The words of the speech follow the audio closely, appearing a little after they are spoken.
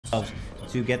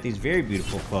to get these very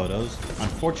beautiful photos.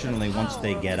 Unfortunately, once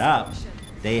they get up,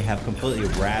 they have completely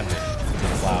ravished the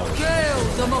flowers.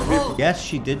 Yes,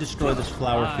 she did destroy this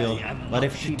flower field, but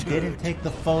if she didn't take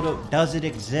the photo, does it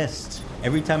exist?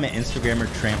 Every time an Instagrammer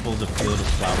tramples a field of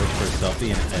flowers for a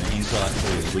selfie and an angel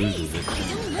actually loses it,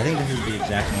 I think this is the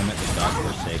exact moment the gods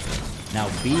forsake us. Now,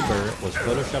 Bieber was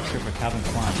photoshopped here for Calvin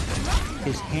Klein.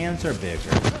 His hands are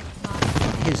bigger.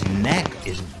 His neck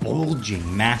is bulging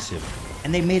massive.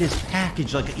 And they made his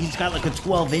package like he's got like a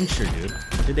 12-incher, dude.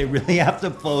 Did they really have to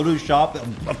Photoshop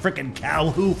a freaking cow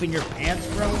hoof in your pants,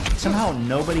 bro? Somehow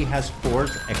nobody has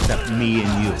pores except me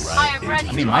and you, right?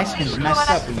 I mean, my skin's messed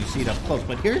up when you see it up close,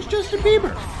 but here's Justin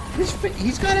Bieber.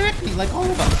 He's got acne like all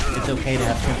of us. It's okay to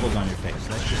have pimples on your face.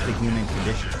 That's just the human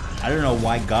condition. I don't know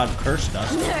why God cursed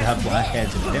us to have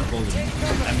blackheads and pimples.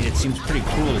 I mean, it seems pretty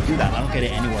cruel to do that. I don't get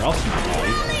it anywhere else in my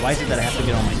body. Why is it that I have to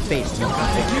get on my face?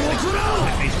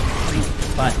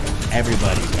 But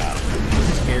everybody's got it. This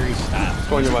is Harry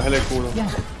Styles.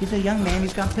 Yeah, he's a young man.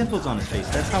 He's got pimples on his face.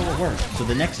 That's how it works. So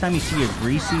the next time you see a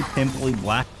greasy, pimply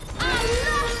black...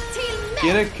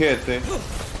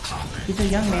 He's a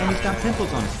young man, he's got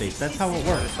pimples on his face. That's how it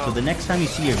works. So the next time you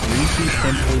see a greasy,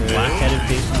 pimply, black-headed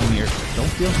face in the mirror,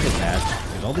 don't feel so bad.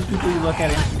 Because all these people you look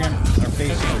at Instagram, our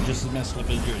faces are just as messed up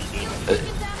as yours, dude.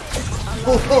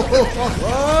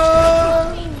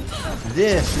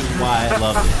 This is why I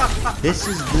love it. This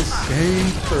is the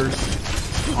same person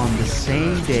on the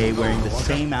same day wearing the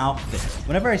same outfit.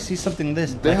 Whenever I see something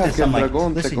like this, I'm like,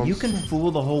 listen, you can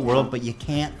fool the whole world, but you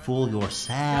can't fool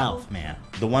yourself, man.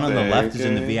 The one on the left is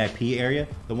in the VIP area.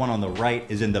 The one on the right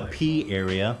is in the P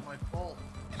area.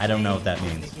 I don't know what that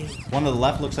means. One on the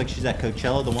left looks like she's at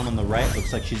Coachella. The one on the right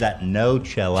looks like she's at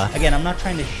No-chella. Again, I'm not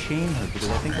trying to shame her because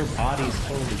I think her body is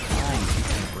totally fine. She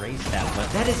can embrace that, but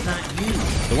that is not you.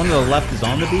 The one on the left is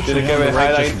on the beach. The one on the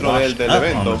right just washed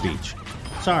up on the beach.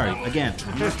 Sorry, again,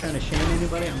 I'm not trying to shame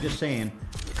anybody. I'm just saying,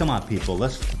 come on, people.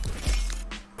 Let's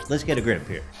get a grip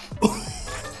here.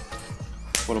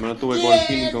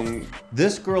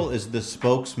 This girl is the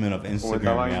spokesman of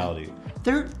Instagram reality.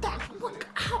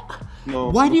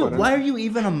 Why are you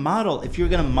even a model if you're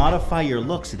gonna modify your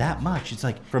looks that much? It's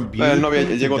like from beauty to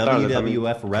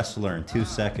WWF wrestler in 2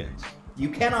 seconds. You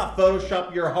cannot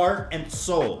Photoshop your heart and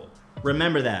soul.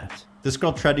 Remember that. This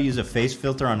girl tried to use a face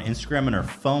filter on Instagram and her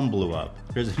phone blew up.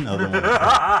 Here's another one.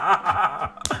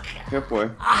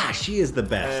 She is the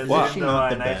best. Is she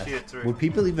not the best? Would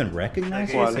people even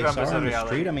recognize her if they saw her on the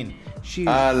street? I mean, she's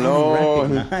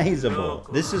unrecognizable.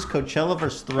 This is Coachella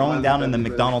versus throwing down in the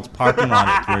McDonald's parking lot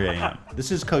at 3 a.m.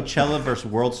 This is Coachella versus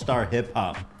World Star Hip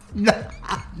Hop.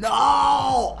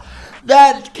 No!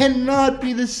 That cannot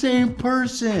be the same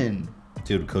person.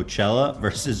 Dude, Coachella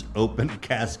versus Open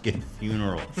Casket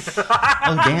Funeral.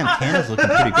 Oh, damn, Canada's looking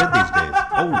pretty good these days.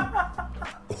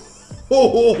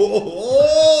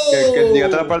 Que diga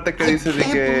otra parte que dice de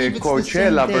que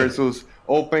Coachella versus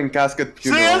Open Casket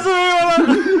Funeral.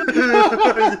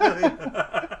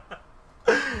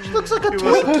 She looks like a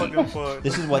twig.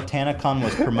 This is what TanaCon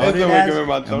was promoted as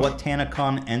and what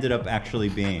TanaCon ended up actually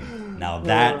being. Now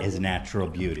that is natural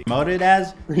beauty. Promoted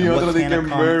as and what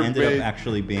TanaCon ended up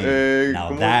actually being.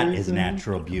 Now that is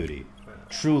natural beauty.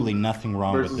 Truly nothing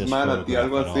wrong with this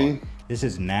photograph at all. This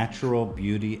is natural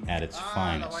beauty at its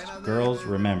finest. Girls,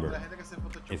 remember,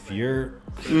 if you're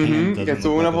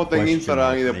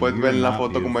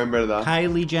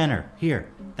Kylie Jenner, here,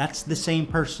 that's the same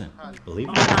person. Believe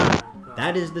it or not,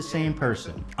 that is the same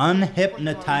person.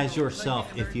 Unhypnotize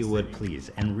yourself, if you would,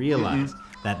 please, and realize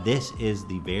that this is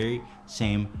the very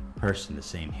same person, the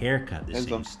same haircut, the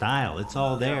same style. It's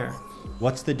all there.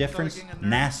 What's the difference?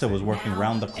 NASA was working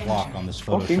round the clock on this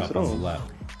Photoshop on the left.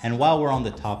 And while we're on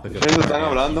the topic of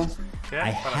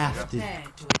I have to...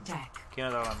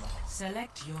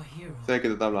 Select your hero. Sé que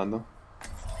te está hablando.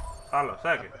 Hablo,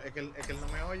 ¿sabes qué? Es que él no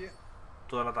me oye.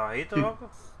 ¿Tú hablas bajito, loco?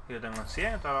 Yo tengo en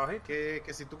 100, ¿tú hablas bajito?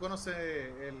 Que si tú conoces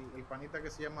el panita que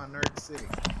se llama Nerd City,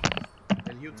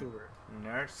 el youtuber.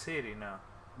 Nerd City, no.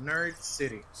 Nerd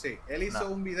City, sí. Él hizo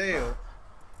un video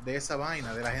de esa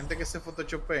vaina, de la gente que se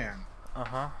photoshopean.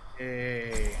 Ajá.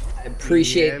 I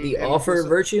appreciate the offer,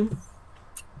 Virtue.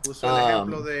 Puso el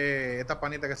ejemplo de esta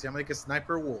panita que se llama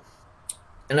Sniper Wolf.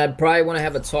 And I'd probably want to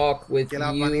have a talk with you,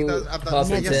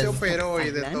 Puffington,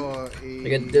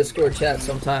 like a Discord chat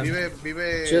sometime,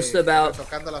 just about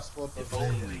tocando las fotos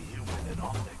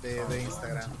de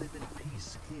Instagram.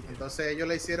 Entonces ellos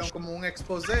le hicieron como un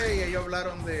exposé y ellos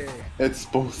hablaron de...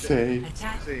 Exposé.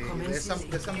 Sí, de esa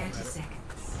mujer.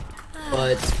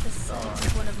 But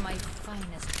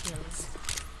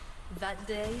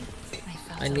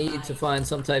I need to find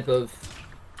some type of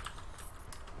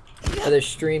either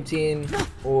stream team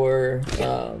or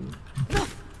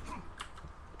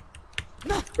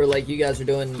like you guys are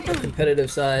doing a competitive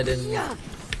side and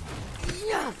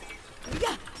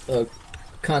a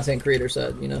content creator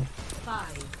side, you know.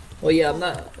 Well, yeah,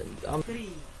 I'm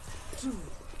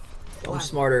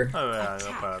smarter.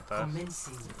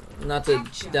 Not to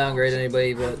downgrade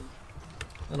anybody, but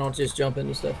I don't just jump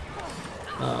into stuff.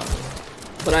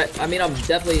 But I mean, I'm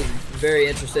definitely very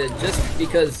interested, just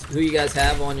because who you guys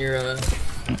have on your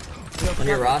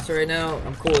roster right now.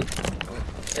 I'm cool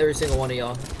with every single one of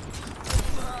y'all.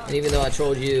 And even though I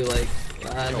trolled you, like,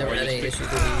 I never had any issues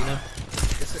with you, you know?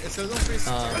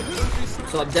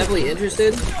 So I'm definitely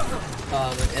interested.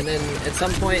 And then at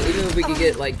some point, even if we could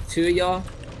get like 2 of y'all,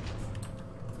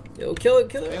 yo, kill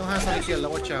it.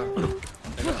 Watch out.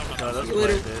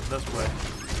 Later.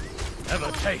 Have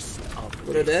a taste.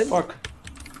 What are dead? Fuck.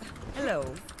 Hello.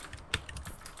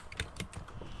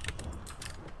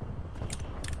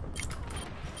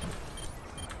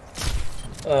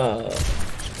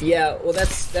 Yeah, well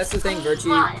that's the thing,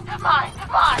 Virtue. I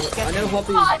know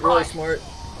Huffy's really smart.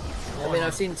 I mean,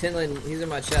 I've seen Tinlin, he's in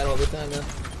my chat all the time now.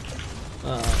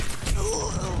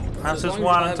 That's just as long as you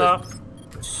one have top.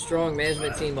 a strong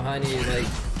management team behind you, like,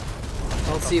 I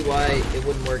don't see why it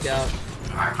wouldn't work out.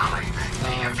 Oh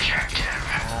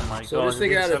my So god. just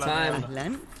figure out a time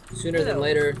sooner than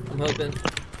later, I'm hoping.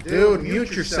 Dude,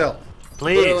 mute yourself.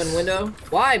 Window Please. and window?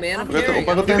 Why, man? I'm carrying.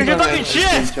 ¿Cuánto You're tiempo talking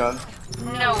shit!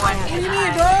 No one can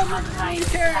hide from my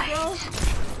sight.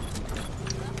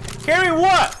 Carry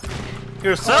what?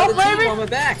 Yourself, baby? On my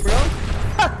back, bro.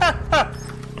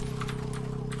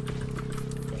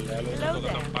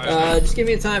 Just give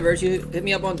me a time, Virtue. Hit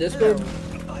me up on Discord.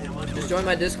 Just join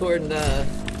my Discord and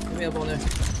hit me up on there.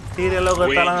 Tire lo que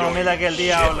está la mamila que el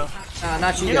diablo.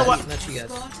 Not you, You know guys. what? Not you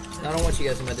guys. I don't want you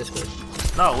guys in my Discord.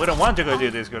 No, we don't want to go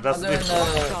do Discord. That's Hanzo different.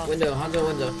 and window. Hanzo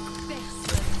window.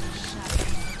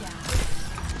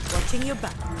 Watching your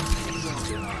back.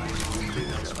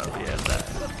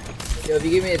 Yo, if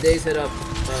you give me a day's head up,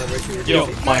 Virtue. Yo,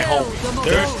 my home.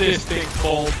 There's this thing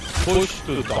called push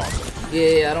to talk.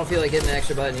 Yeah, I don't feel like hitting the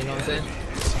extra button. You know what I'm saying?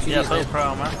 Yeah, so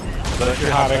proud, man. Don't you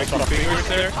have extra fingers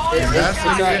there?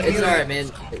 It's alright,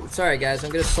 man. It's alright, guys.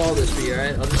 I'm gonna solve this for you,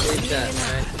 alright? I'll just leave that,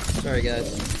 alright? Sorry,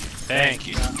 guys. Thank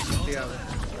you.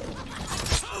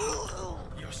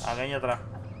 Alguien atrás.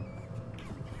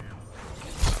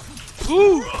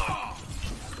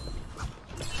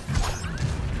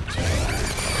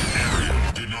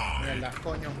 Mierda,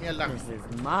 coño, mierda. This is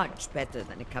much better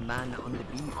than a cabana on the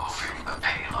beach.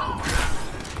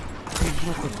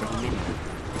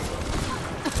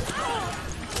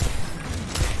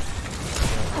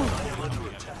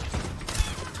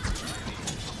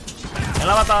 ¿Quién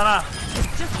la ha matado nada?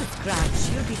 It's just a scratch.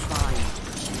 You'll be fine.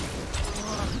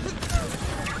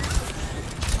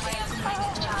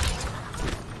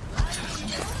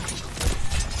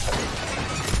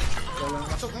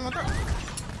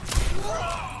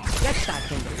 Get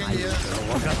back in the fight.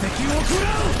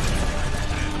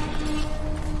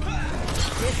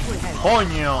 This will help.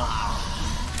 ¡Coño!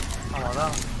 Vamos,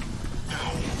 dale.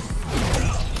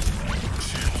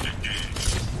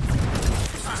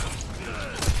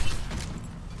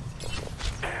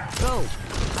 Go.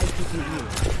 I give you room.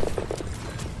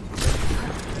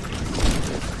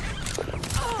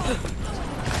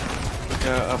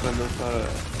 Ya aprendo a usar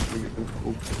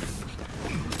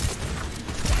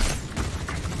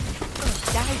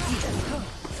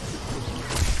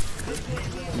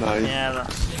Nice. Mierda.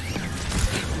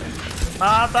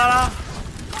 ¡Mátala!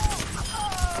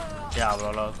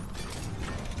 Diablo, loco.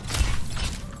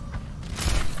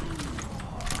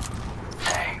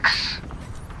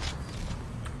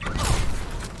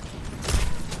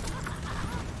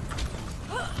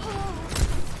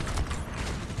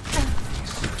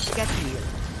 Get here.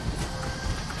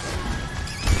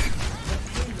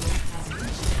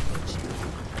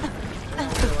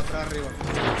 Arriba.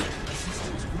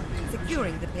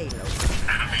 Securing the payload.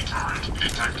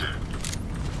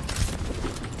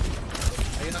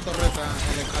 Hay una torreta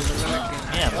en el calor de la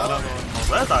esquina. Mierda, loco. No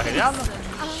sé, estaba geniando.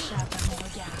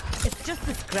 It's just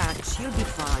a scratch. You'll be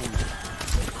fine.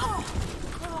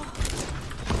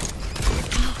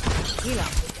 Heal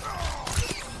up.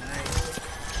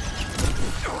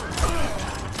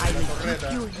 I will keep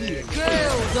you here.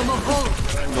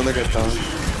 ¿Dónde que estaba?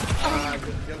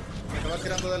 Yo me estaba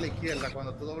tirando de la izquierda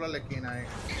cuando tú doblas la esquina ahí.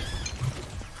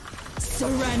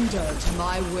 Surrender to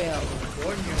my will.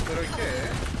 Coño, pero ¿y qué?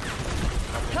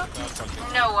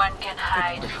 No one can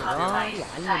hide from my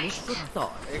sight.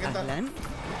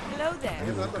 Hello there.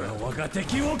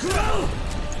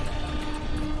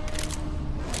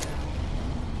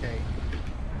 Okay.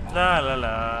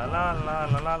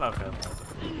 Okay.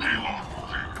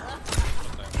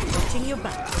 Watching your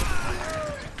back.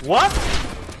 What?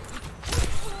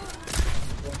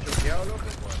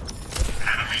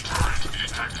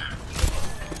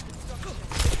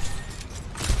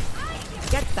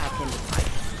 Get back in the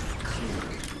fight.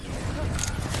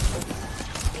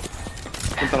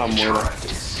 Puta la muera.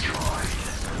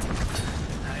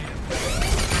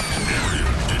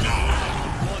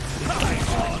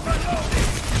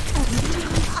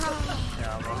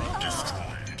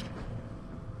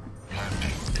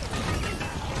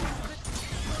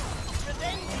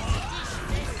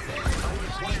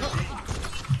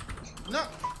 No,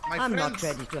 my I'm not friends.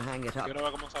 ready to hang it up. Quiero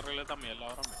ver cómo se arregla esta mierda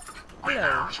ahora mismo.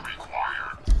 Hello.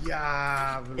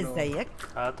 Diablo. ازيك؟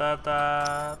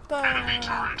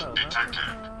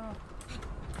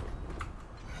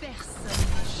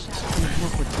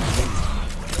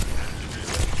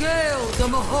 Gale the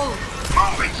Mahal.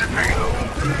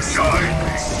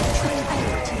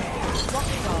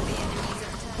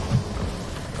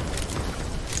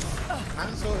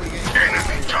 I'm sorry,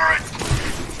 enemy turret.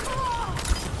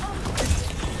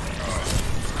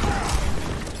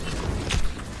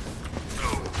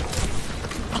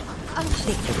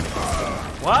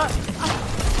 What?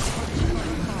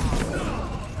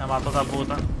 Me mató esta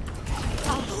puta.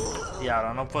 Y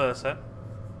ahora no puede ser.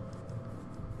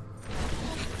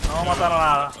 No vamos a matar a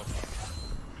nada.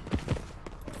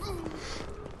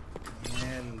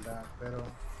 Mierda, pero.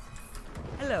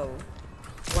 Hello.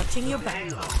 Watching your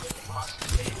back.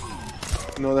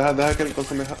 No, deja que el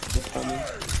cosa me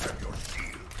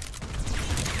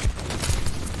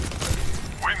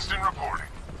Winston reporting.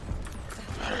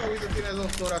 Ahorita tiene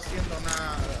 2 horas haciendo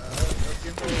nada.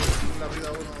 Haciendo la vida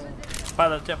a uno.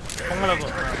 Espérate, chef. Póngalo con.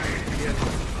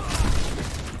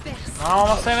 No vamos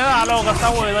a hacer nada, loco. Esa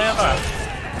huida ahí atrás.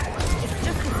 It's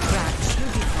just a scratch.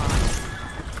 You'll be fine.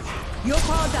 You're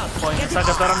powered up. Coño, Get esa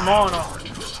que tú eres mono.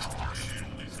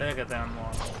 Sé que te eres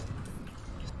mono.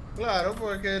 Claro,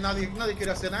 porque nadie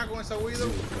quiere hacer nada con esa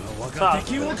Widow. ¿Sabes?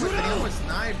 Teníamos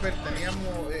sniper,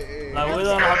 teníamos. La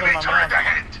huida no va a tomar nada.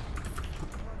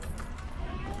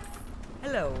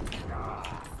 Hello. Nada.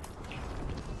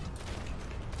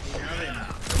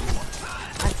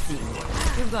 I see.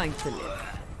 You're going to live.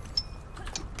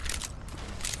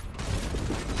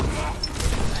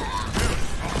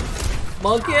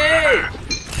 Monkey!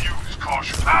 Use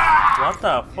caution. What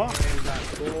the fuck? Mierda,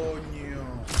 coño.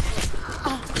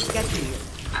 Get here.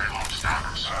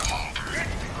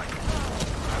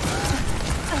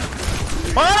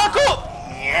 ¡Marico!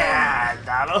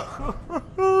 ¡Mierda, loco!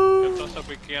 Entonces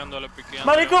piqueándole.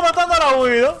 Marico matando a la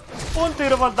huida. Un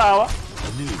tiro faltaba.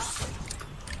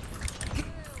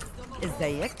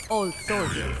 ازيك? All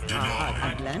soldiers are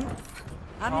Aglan.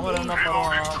 Vamos a ver una por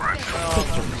una.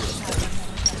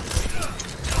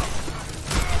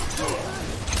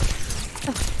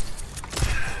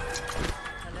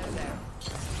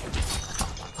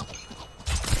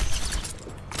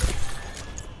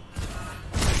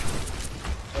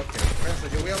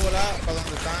 Yo voy a volar para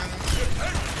donde están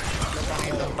los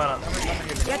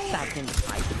panitos. Get back in the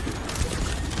fight.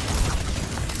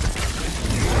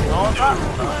 No, está.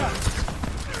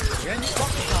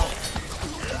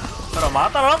 Pero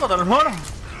mátalo, loco, te lo muero.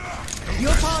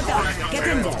 You're powered up. Get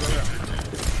in there.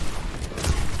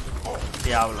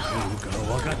 Diablo.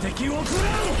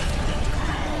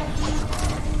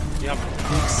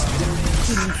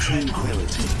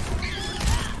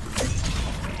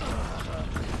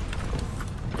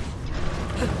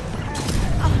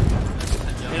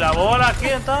 ¿Y la bola aquí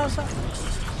entonces?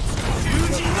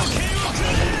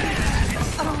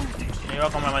 Me iba a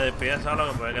comerme de pie, ¿sabes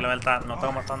lo que puede que la verdad no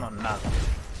estamos matando nada?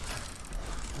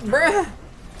 Bruh!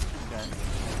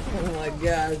 Oh my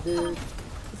god, dude.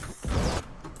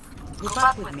 Keep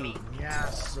up with me.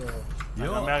 Ñazo.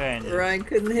 Ryan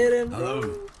couldn't hit him, bro.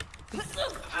 The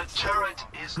turret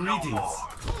is no more.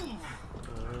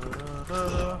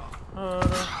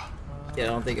 Yeah, I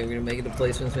don't think I'm gonna make it to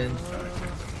placements, man.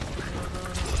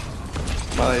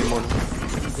 Vale, mono.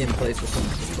 Getting placed with some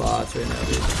bots right now,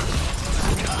 dude.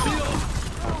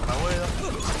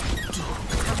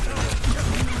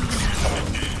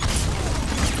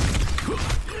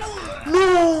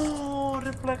 No,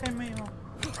 replaca en mío.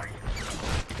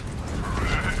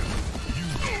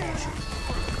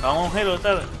 Vamos a un giro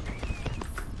ustedes.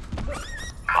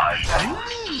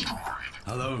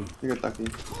 Hello. Sí que está aquí.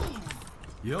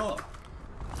 Yo.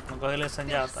 No cogí la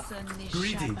enseñata.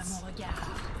 Greetings.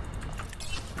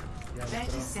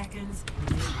 30 seconds.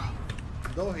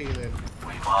 2 healers.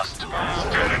 We must move.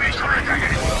 Enemy turret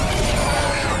ahead.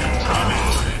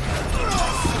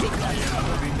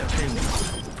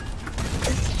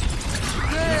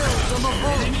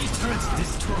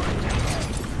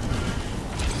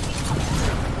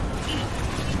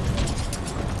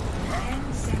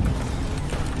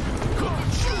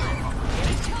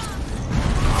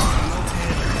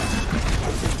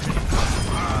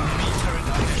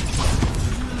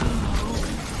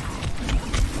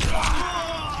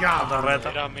 Ya, torreta.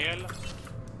 Mira, mierda.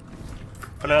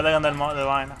 Pero le tengan de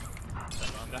vaina.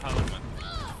 Se lo han dejado meter.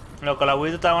 Loco, la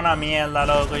Wii está una mierda,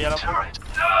 loco. Ya lo... Se lo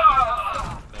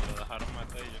dejaron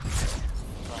meter ellos.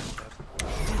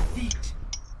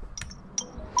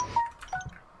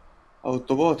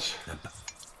 Autobots.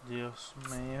 Dios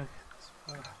mío.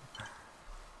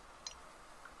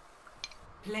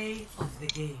 Play of the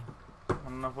game.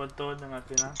 No fue todo orden al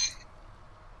final.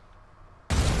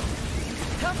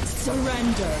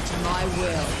 Surrender to my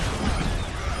will.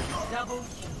 Double.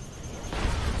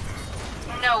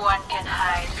 No one can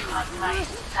hide from my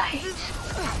sight.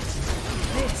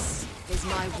 This is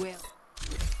my will.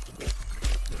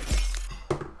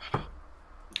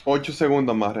 8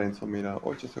 segundos más, Renzo. Mira,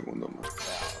 8 segundos más.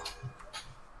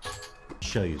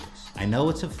 Show you this. I know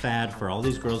it's a fad for all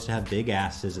these girls to have big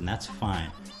asses, and that's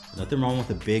fine. Nothing wrong with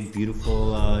a big,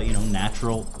 beautiful, you know,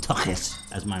 natural tuchus,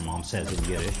 as my mom says in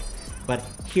Yiddish. But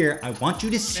here, I want you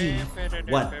to see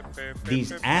what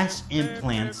these ass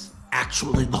implants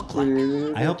actually look like.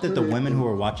 I hope that the women who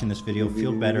are watching this video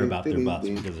feel better about their butts,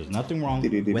 because there's nothing wrong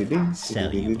with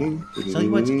cellulite.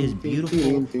 Cellulite is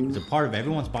beautiful, it's a part of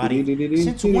everyone's body.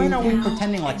 Since when are we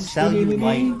pretending like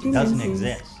cellulite doesn't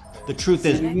exist? The truth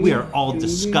is, we are all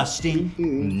disgusting,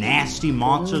 nasty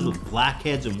monsters with black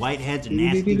heads and white heads and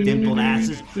nasty dimpled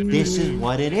asses. This is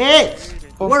what it is.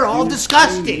 We're all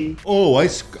disgusting. Oh, I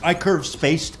curve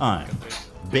space-time.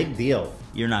 Big deal.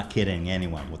 You're not kidding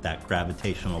anyone with that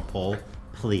gravitational pull.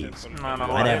 Please.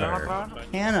 Whatever.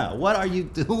 Tana, what are you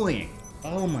doing?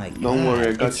 Oh my god. Don't worry,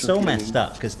 I got it's you, so Kenny. messed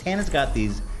up because Tana's got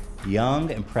these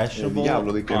young, impressionable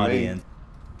audience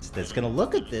that's gonna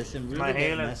look at this and really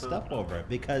get messed up over it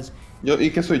because ¿Y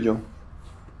qué soy yo?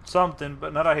 Something,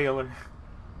 but not a healer.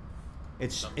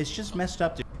 it's just messed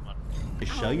up to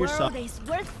show yourself. World is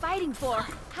worth fighting for.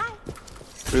 Hi.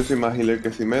 Yo soy más healer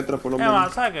que Symmetra, por lo Es más,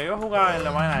 menos. ¿sabes qué? Yo jugaba en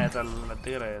la vaina esta, la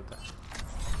tigre esta.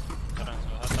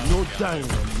 No time,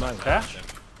 man. ¿Qué?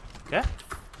 ¿Qué?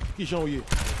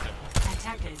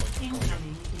 Attackers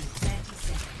incoming in 30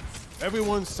 seconds.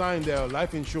 Everyone signed their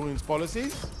life insurance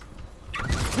policies.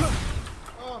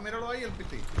 Oh, míralo ahí el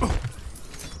PT.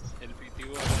 El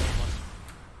PTU.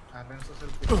 Ah, Renzo es el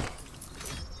PT.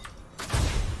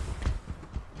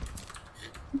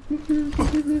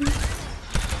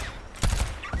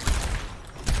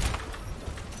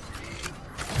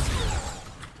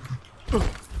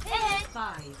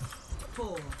 Five,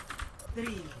 four,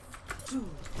 three, two,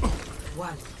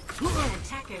 one.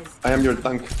 Attackers I am your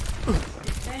tank.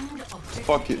 defend objective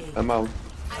Fuck it, A. I'm out.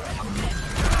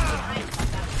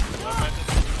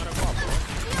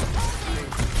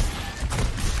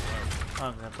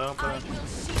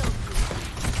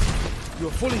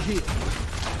 You're fully healed.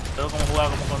 Tengo como jugar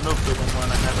como conducto, como en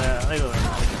la GTA. Digo, en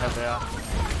la GTA.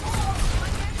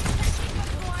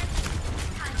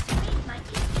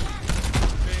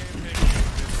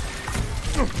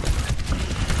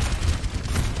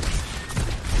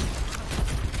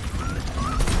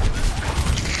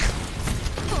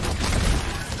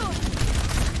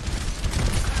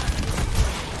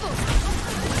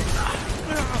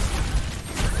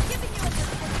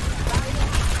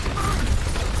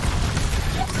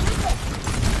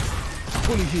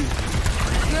 Fully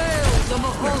healed.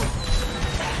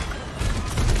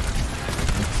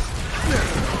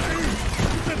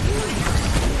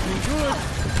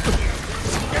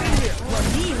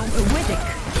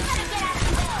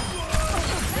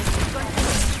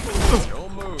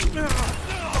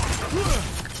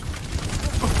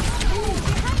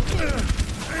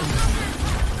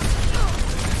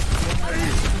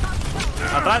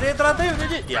 Atrás de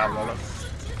ti, diablo, loco.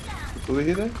 ¿Tú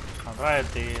dijiste?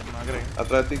 Atrás de ti, Macri.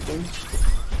 ¿Atrás de ti, quién?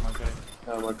 Macri.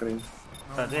 Ah, Macri.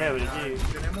 Atrás de ti,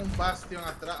 Brigitte. Tenemos un bastion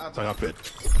atrás. Un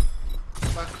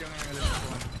bastion en el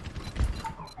spawn.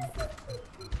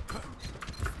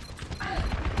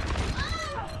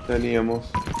 Teníamos.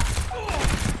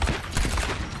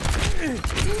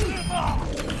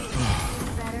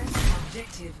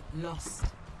 Objective lost.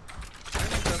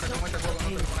 Como este juego no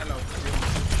te pone la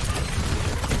opción.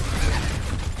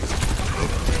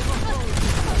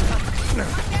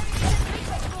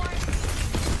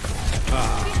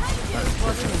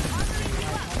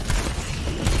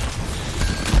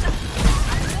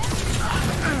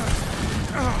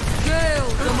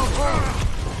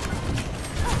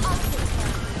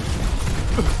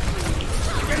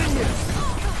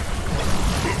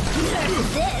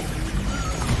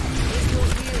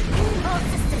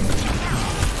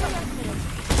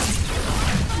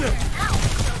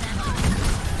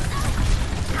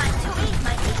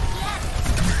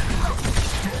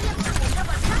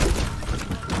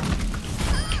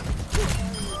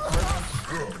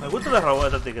 Me gusta de robó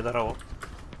este ticket de robó.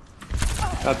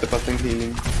 Ah, te pasé en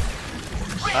healing.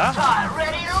 ¿Ah?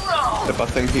 Te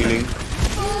pasé en healing.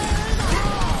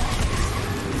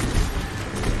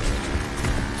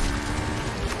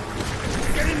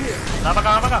 Dame para acá,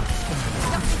 dame para acá.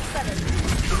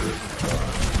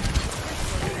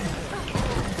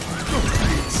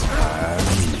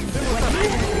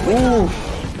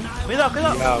 Cuidado,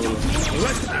 cuidado. Diablo.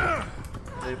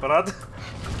 Disparate.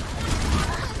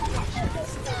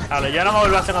 Vale, ya no me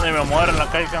vuelvo a hacer cuando me muero en la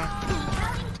Kaikan.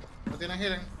 No tiene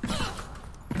healing.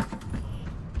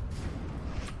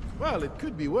 Well, it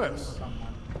could be worse.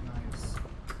 Nice.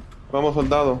 Vamos,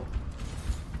 soldado.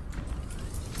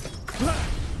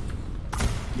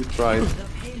 Bitrate. The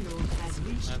payload has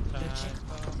reached the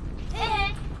checkpoint.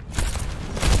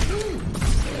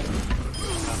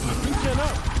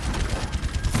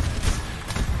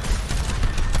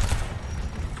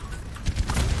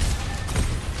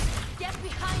 Get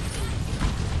behind me.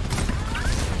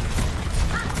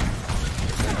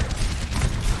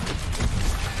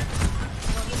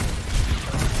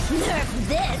 Nerf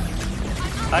this.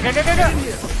 Acá, acá, acá, acá.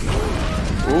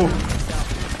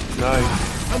 Nice.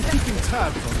 I'm keeping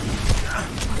tabs on you.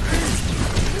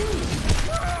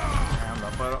 Anda,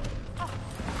 pero.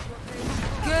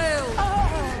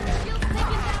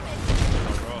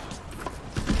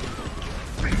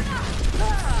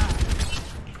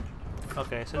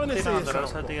 Ok, ese tiro natural,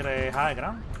 ese tigre es high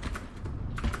ground.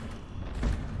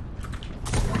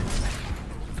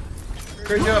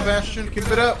 Great job, Bastion.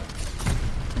 Keep it up.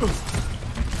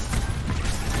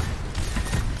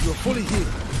 You're fully healed.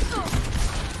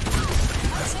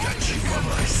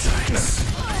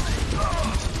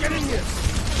 Get in here.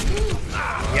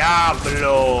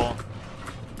 ¡Diablo!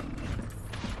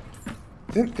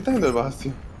 ¿Qué está haciendo el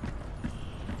Bastion?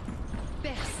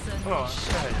 Bro,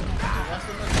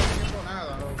 Bastion no está haciendo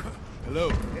nada, loco. Hello.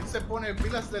 Él se pone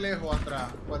pilas de lejos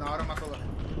atrás. Bueno, ahora mató a la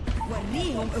gente.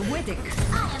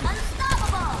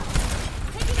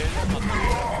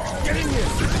 Get in here.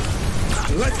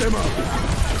 Let them out.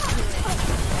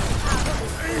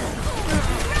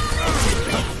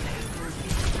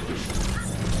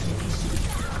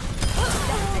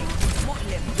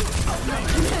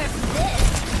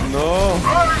 No.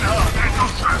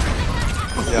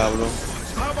 Diablo.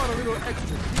 How about a little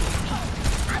extra?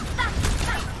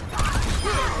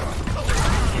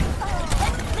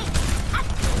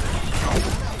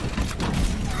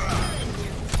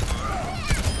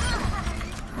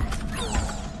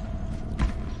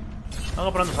 Están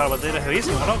comprando salvatigres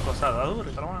heavísimo, loco. O sea, da duro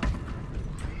y tal, mano.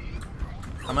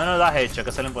 A menos das hecho, que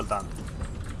es lo importante.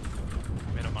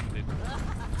 Mira, Martín.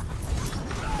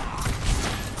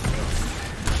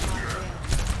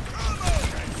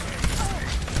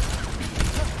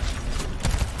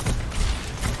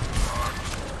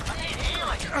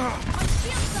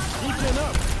 Listen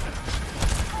up.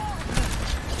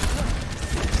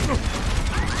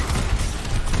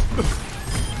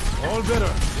 All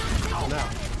better. Now.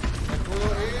 Escudo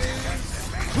is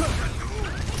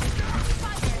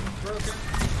broken.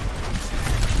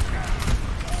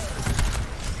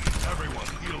 Everyone,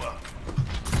 heal up.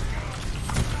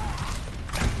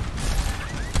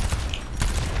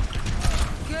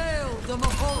 Kill the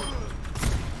Mahol.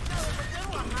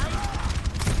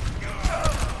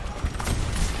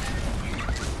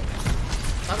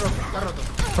 Está roto.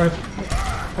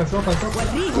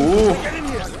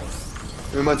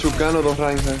 Me machucaron dos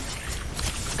Reinhardt.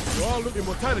 You're all looking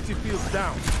mortality fields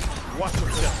down. Watch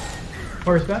yourself.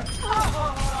 Where's that?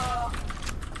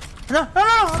 ¡No, no,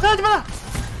 no! ¡Acá, acá!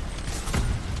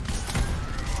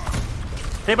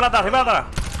 Sí, para atrás, sí, para atrás.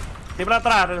 Sí, para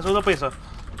atrás, en el segundo piso.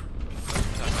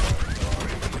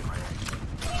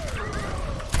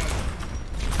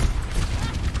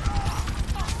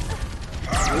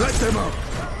 Let them out.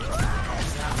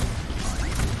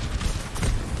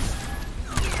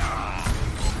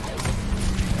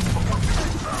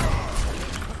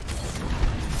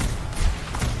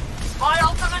 My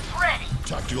ultimate's ready.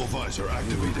 Tactical visor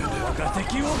activated.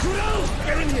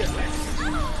 Get in here.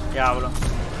 Diablo.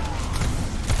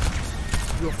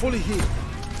 You're fully healed.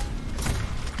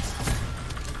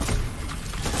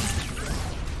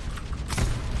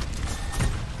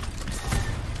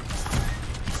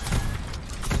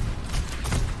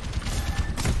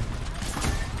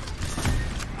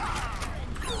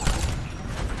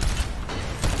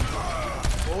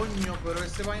 Coño, pero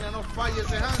ese vaina no falla,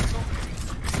 ese Hanson.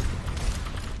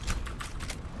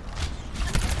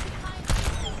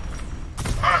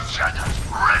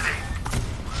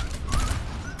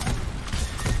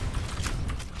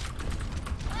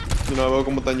 Yo no veo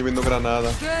cómo están lloviendo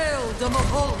granadas.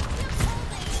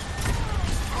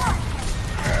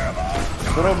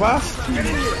 Pero vas.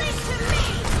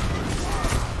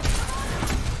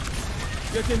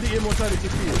 Get in the immortality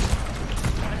field.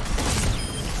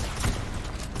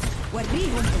 I've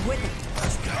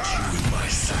got you in my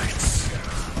sights.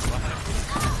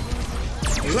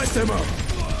 Let them up.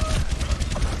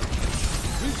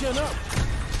 Regen up.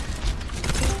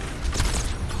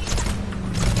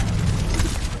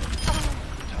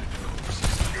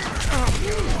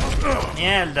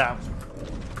 Mierda.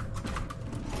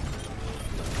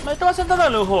 Me estaba haciendo de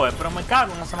lujo, pero me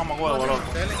cago en ese mamahuevo, loco.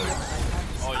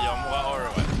 Oye, vamos a jugar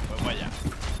Overwatch. Voy para allá.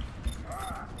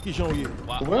 Kijon,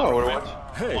 Voy a Overwatch.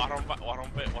 Hey. voy a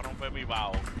romper mi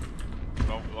bajo.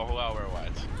 Voy a jugar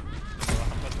Overwatch. Voy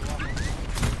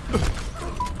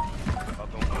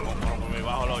a romper mi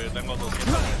bajo, loco. Yo tengo 200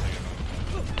 veces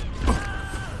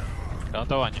que no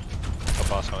te bañes. ¿Qué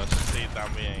pasa? Sí,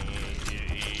 también. Y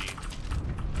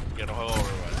quiero jugar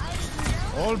Overwatch.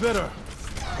 all better.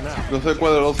 No sé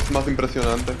cuál de los es más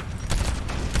impresionante.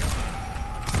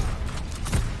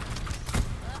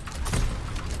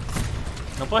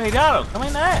 No puedes girarlo. ¿Qué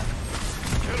vaina es?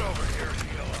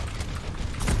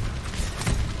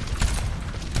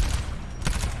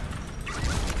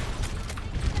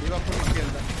 Iba por la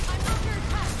izquierda.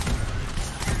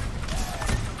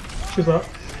 She's up.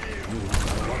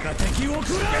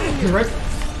 You're right.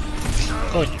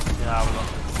 Diablo.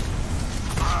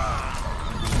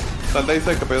 Tanta ahí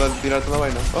cerca, pero tirarte una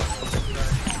vaina. Oh.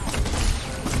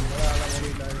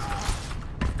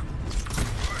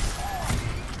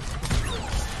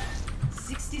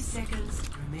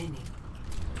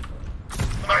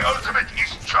 My ultimate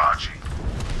is charging.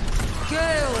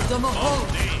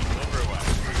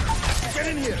 Get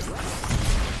in here.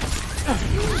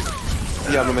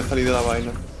 Diablo, me salí de la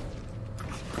vaina.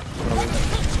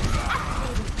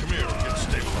 Come here, get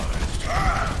stabilized.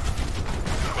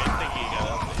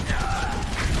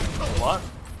 What?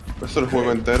 Eso es el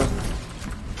juego entero.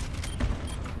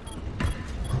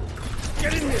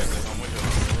 Get in here.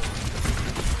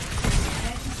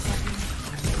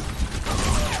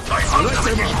 My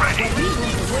ultimate is ready.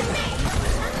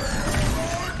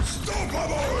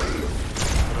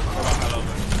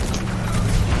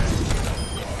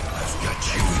 I've got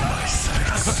you in my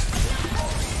sights.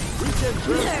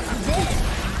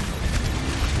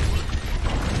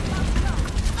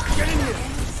 Get in here.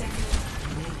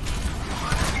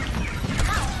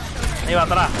 Ahí va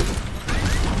atrás.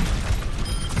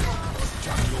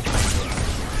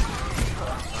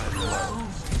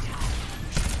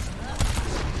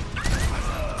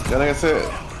 Tienen ese.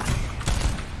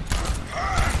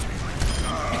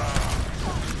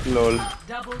 LOL.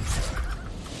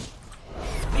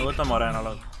 Me gusta moreno,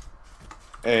 loco.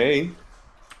 Ey,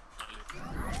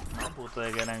 No,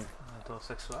 ustedes quieren todo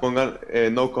sexual. pongan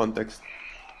no context.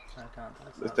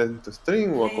 Este en tu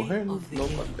stream o a coger no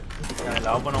context. Ya, le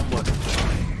voy a poner un bot.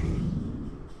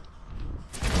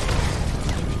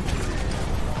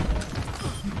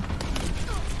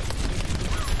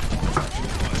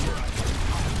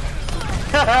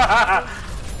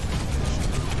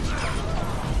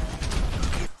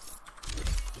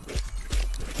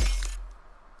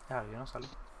 Ya, yo no salí.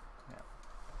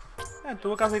 Ya.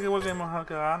 Tuve casi que volvimos a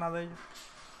que ganar de ellos.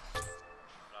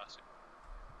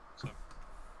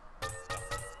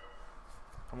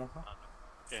 ¿Cómo fue?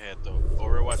 ¿Qué es esto?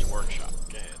 Overwatch Workshop.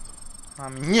 ¿Qué es esto? ¡A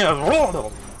mierda!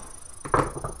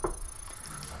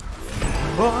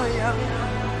 Voy a...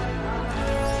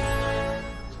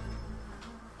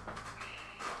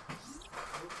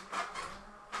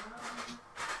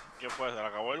 ¿Qué fue? Se le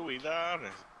acabó el Widar.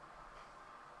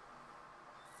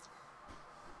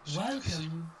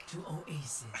 Welcome to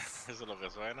Oasis. Eso es lo que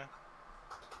suena.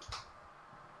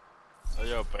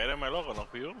 Oye, espéreme, loco, no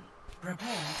fui uno.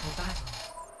 Prepare for battle.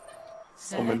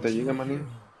 Comente llega, manín.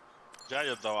 Ya,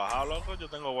 yo he trabajado, loco. Yo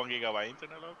tengo 1 GB de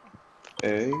internet, loco.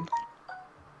 Ey.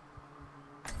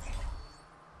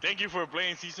 Thank you for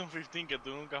playing Season 15 que tú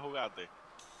nunca jugaste.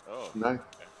 Oh. Nice.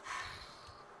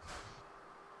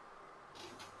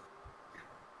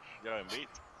 Yo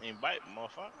invite,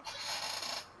 motherfucker.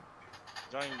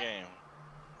 Join game.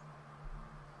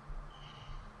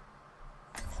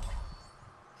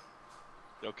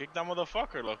 Yo, kick that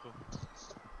motherfucker, loco.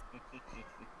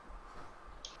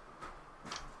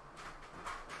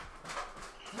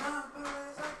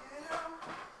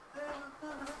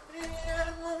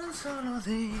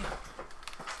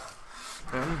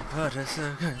 I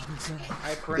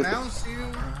pronounce you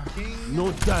king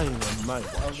No dying on my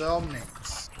watch. of the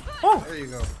Omnics. Oh. There you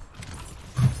go.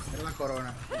 Es la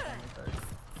corona.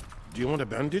 Do you want a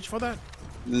bandage for that?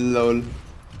 LOL.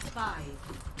 5,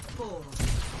 4,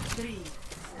 3,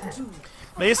 2.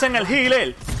 Me dicen el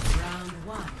healer. Round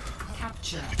 1.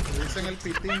 Capture. Le dicen el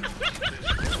pitín.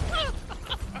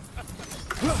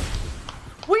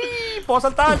 ¡Uy! ¡Puedo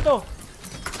saltar alto!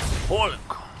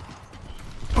 Hulk.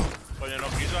 Oye, no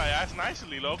quiso allá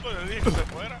nicely, loco. Yo dije que se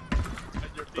fuera.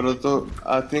 Pero tú,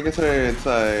 tiene que ser,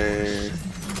 ¿sabes?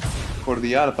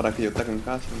 Cordial para que yo te haga en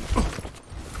casa.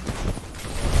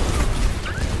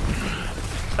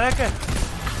 ¿Sabes qué?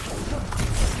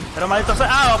 Pero maldito sea.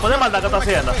 Ah, pues de maldad que está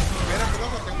haciendo.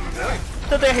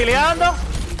 ¿Te estoy gileando?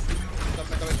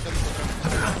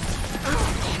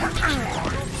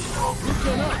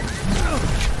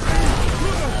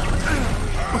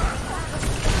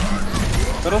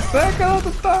 Pero seca, ¿dónde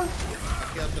está?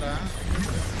 Aquí atrás.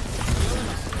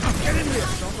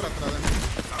 Son por atrás de mí.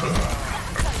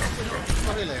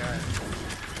 No gilea,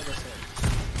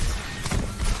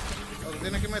 Lo que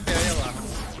tienes que meter ahí abajo.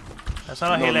 Eso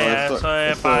no es gilea, eso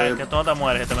es para que tú no te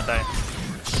mueres y te metes ahí.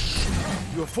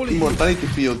 Immortality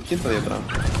Field, ¿quién está ahí atrás?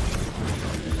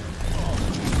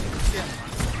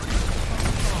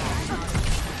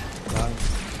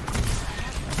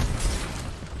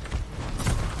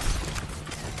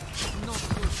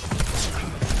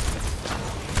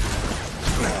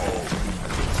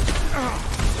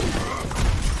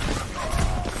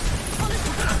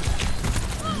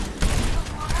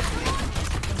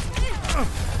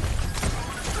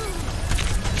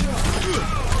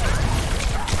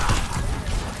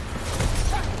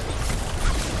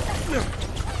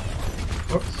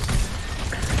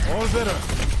 All better.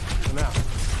 Now.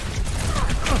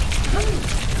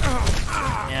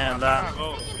 Mierda.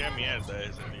 Qué mierda es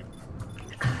ese tipo.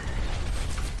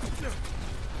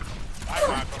 Ay,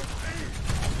 Marco.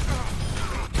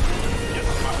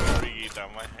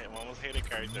 Vamos a hit a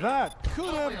character. That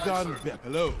could have gone better.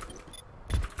 Hello.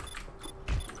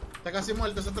 Está casi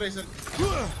muerto ese Tracer.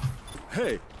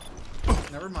 Hey.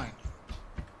 Never mind.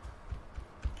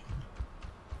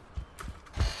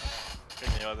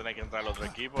 Que va a tener que entrar al otro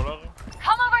equipo, loco.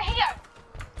 Come over here.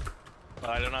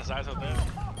 Para darle una salsa a ustedes.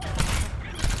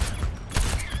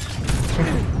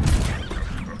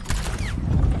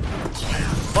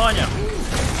 ¡Coño!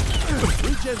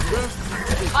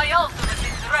 My ultimate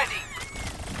is ready.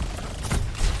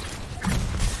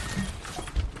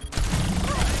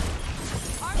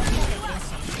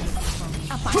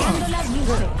 Apagando las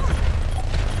luces.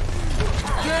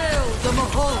 Kill the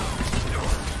Mahal.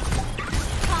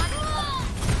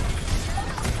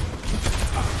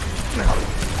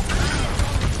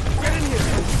 Get in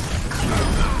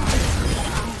here.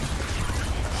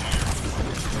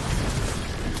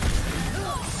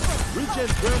 Regen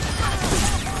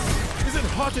breath. Is it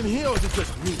hot in here or is it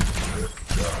just me?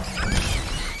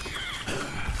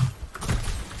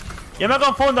 Yo me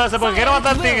confundo ese porque quiero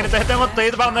matar al tigre, entonces tengo estoy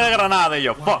disparando de granada y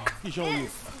yo, fuck. Dejen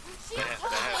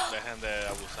de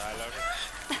abusar, loco.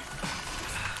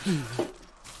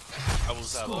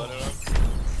 Abusadores,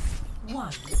 loco.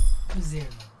 1-0.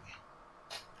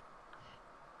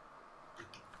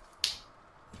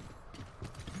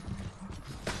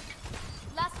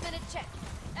 Last minute check.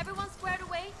 Everyone squared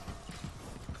away?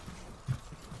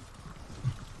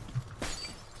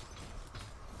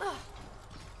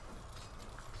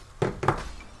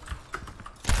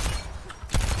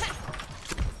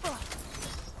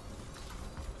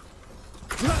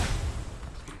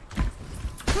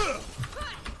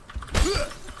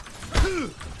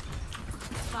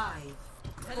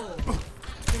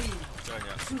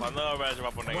 ¿Cuándo va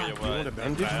a poner que yo pueda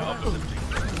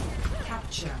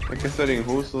Hay que ser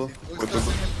injusto.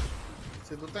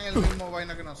 Si tú estás en el mismo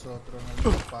vaina que nosotros, en el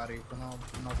mismo party, tú no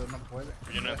puedes.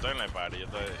 Yo no estoy en la party, yo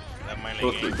estoy en my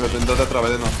Pero game. te entraste a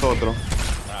través de nosotros.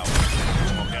 Ah, bueno,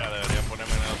 como quiera deberían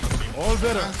ponerme en el otro team. All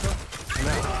better.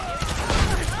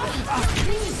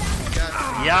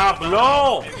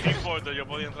 ¡Diablo! No importa, yo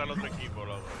podía entrar al otro equipo,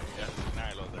 loco. Ya,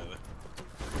 nada, los dedos.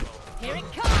 Here it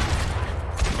comes!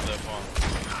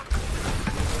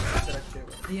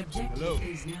 The objective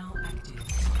is now active.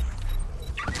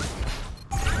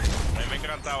 A mí me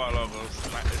encantaba, loco.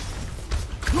 Sniper.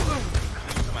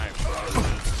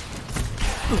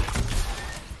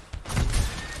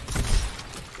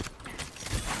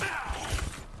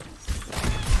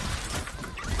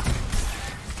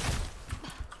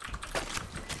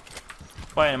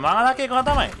 Pues, ¿me van a dar aquí con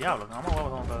esta maíz? Diablo, que vamos a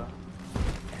huevos con ustedes.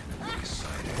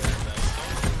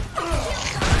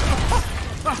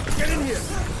 Get in here.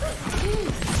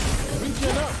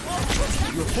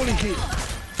 You're fully hit.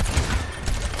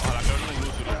 Ojalá que no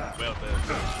incluso los veo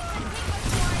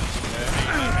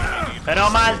Pero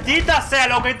maldita sea,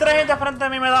 lo que hay 3 gente frente a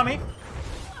mí me da a mí.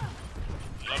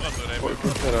 ¿Por qué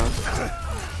será?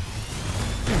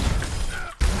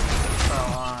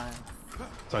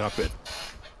 Stop it.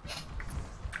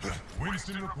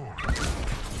 Winston report.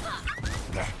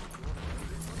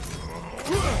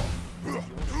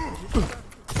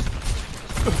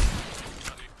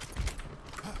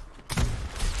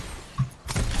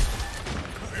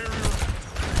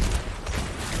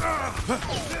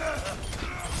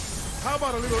 How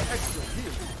about a little extra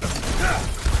here?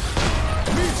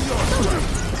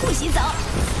 不洗澡。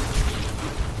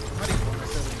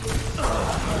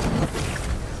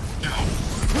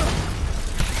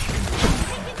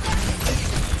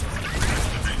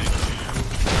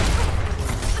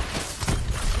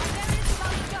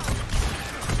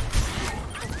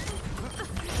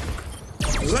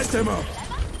 Let them up.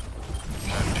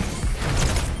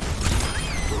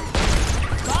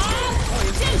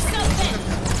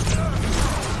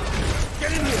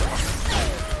 Get in here.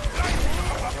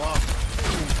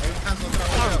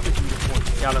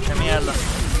 Ya lo que mierda. I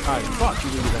thought you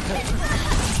needed a head.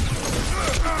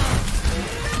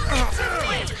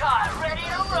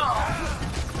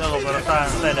 Luego, pero está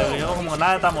en serio, yo como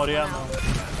nada está muriendo.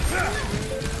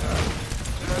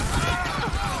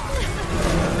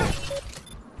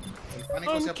 El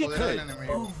pánico se apodera del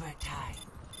enemigo.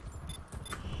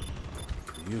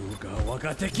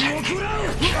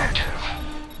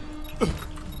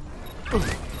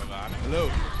 Hello.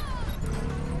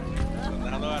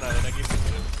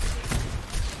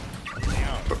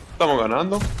 Estamos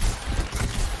ganando.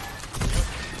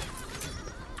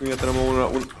 Y ya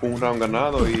tenemos un round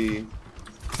ganado y...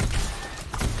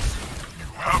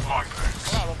 Have like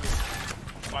this.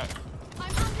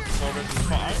 4 versus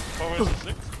 5, 4 versus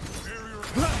 6.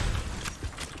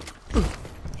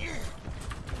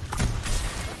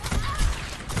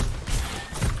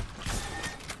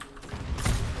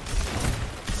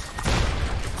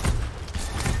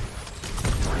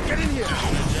 Get in here.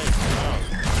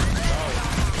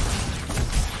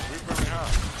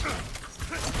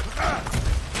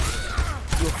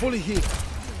 You're fully hit.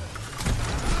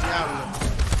 Diablo.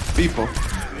 Pipo.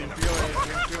 Limpió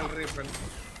el rifle.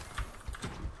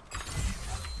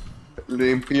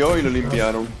 Limpió y lo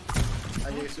limpiaron.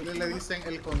 A Jesús le dicen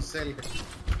el conserje.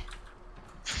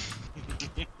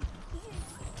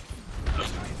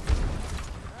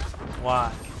 Guau.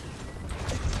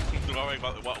 Tú vas a ver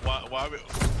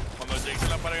cuando Jake se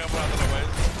la pareja por atrás, lo ves.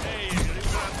 Hey,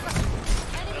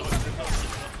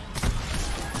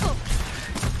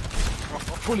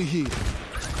 Fully hit.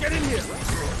 Get in here.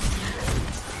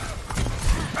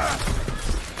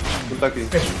 Está aquí.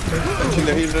 Sin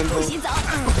de heal rental.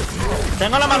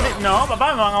 Tengo la maldición. No,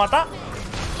 papá, me van a matar.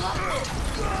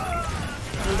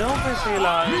 Tengo que sí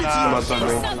la. Se matan,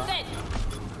 güey.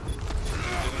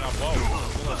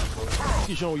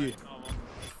 He's showing you.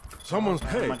 Someone's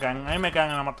paid. Ahí me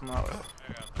caen en la mata una vez.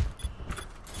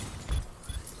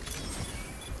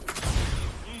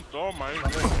 Toma ahí.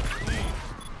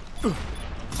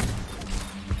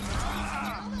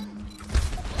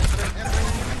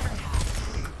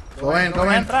 Comen,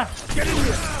 comen. Entra.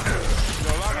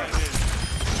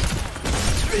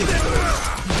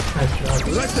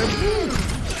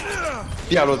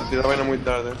 Diablo, te tiró la vaina muy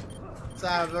tarde.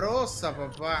 Sabrosa,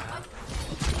 papá.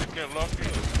 Es que Lucky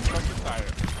Tire.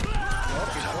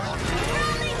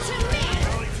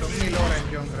 Son 1000 horas en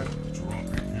John, creo.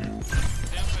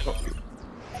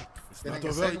 Tienen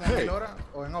que ser como 1000 horas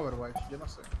o en Overwatch, yo no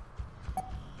sé.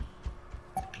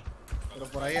 Pero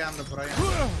por ahí ando, por ahí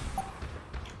ando.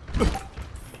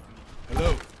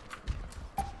 Hello.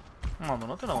 No,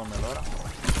 no tenemos melora.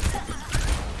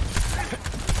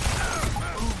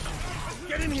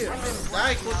 Get in here.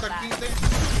 Ay, puta, quinte.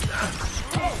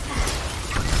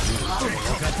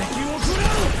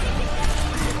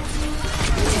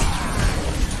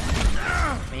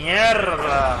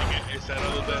 ¡Mierda! Ese era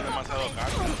de ustedes demasiado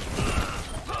caro.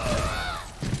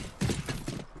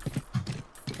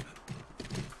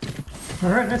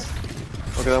 Alright, nice.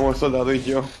 Nos quedamos el soldado y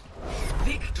yo.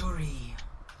 Victory.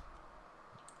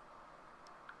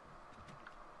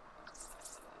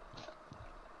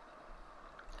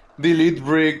 Delete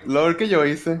brick. Lol, que yo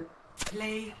hice.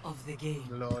 Play of the game.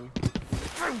 LOL.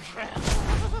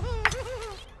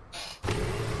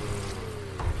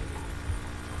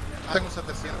 Tengo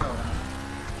 700 ahora.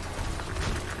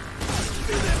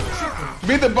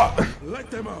 Beat the pa. Let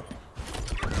them up.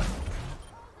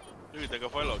 ¿Viste qué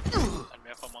fue lo? El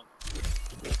mío fue man.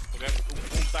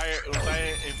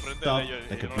 Stuff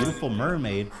like a beautiful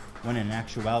mermaid, when in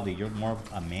actuality you're more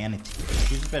of a manatee.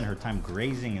 She spent her time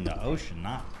grazing in the ocean,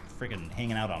 not freaking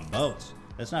hanging out on boats.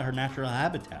 That's not her natural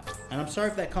habitat. And I'm sorry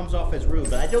if that comes off as rude,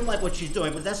 but I don't like what she's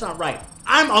doing, but that's not right.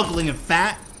 I'm ugly and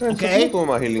fat, okay? Tuvo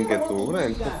más healing que tú,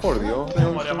 Brent. Por Dios.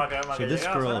 So this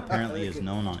girl apparently is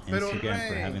known on Instagram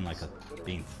for having like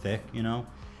being thick, you know?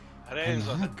 And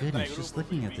my goodness, just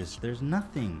looking at this, there's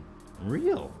nothing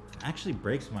real. Actually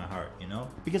breaks my heart, you know?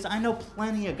 Because I know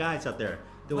plenty of guys out there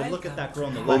that would look at that girl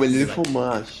on the left and be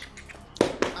like,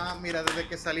 mira, desde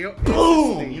que salió.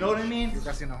 Boom! You know what I mean?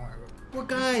 Casi no juego. We're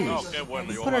guys.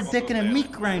 Put our dick in a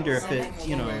meat grinder if it,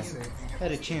 you know,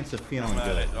 had a chance of feeling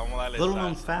good. Little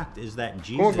known fact is that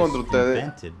Jesus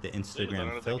invented the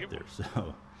Instagram filter,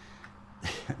 so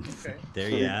there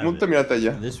you have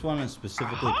it. This one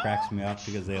specifically cracks me up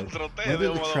because they went to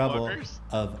the trouble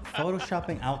of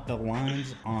photoshopping out the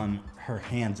lines on her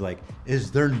hands. Like,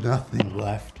 is there nothing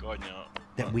left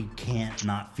that we can't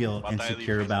not feel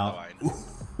insecure about?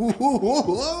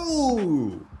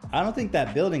 I don't think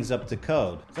that building's up to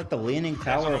code. Is that the Leaning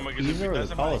Tower of Pisa or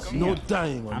the Colosseum? No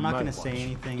dying on I'm not my going to say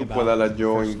anything Tú about puedes la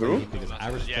join group. because I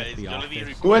respect the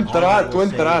office. Tú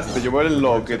entraste, yo veo el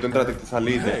log que tú entraste y te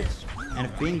saliste. And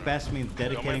if being best means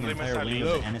dedicating an entire wing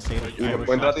of the NSA to Y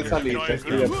después entraste y saliste,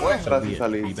 y después entraste y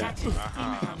saliste.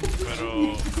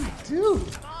 Dude,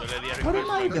 what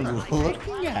am I even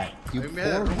looking at? You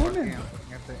poor woman.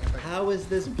 How is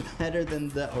this better than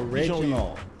the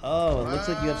original? Oh, it looks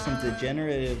like you have some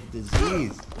degenerative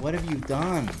disease. What have you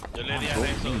done?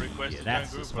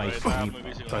 That's the spicy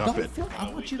meatball.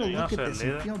 I want you to look at this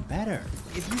and feel better.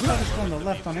 If you saw this on the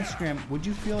left on Instagram, would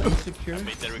you feel insecure?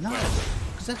 No.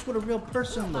 Because that's what a real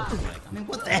person looks like. I mean,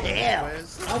 what the hell?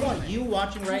 I want you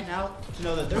watching right now to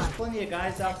know that there's plenty of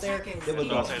guys out there that would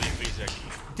go,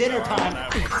 dinner time.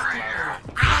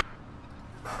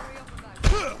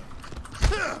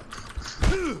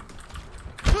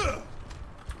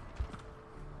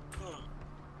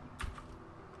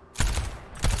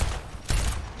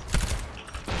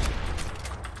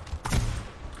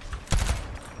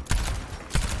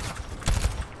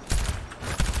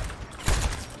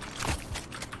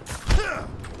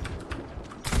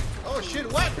 Oh shit,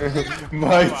 what?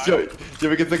 Yo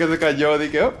vi que se cayó,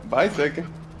 dije, oh, bye, seque.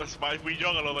 Fui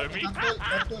yo que lo de mí.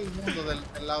 Todo el mundo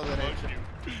del lado derecho.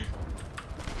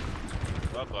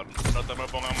 Loco, no te me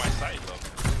pongas más side, loco.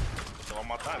 Te va a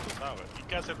matar, tú sabes. ¿Y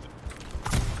qué hace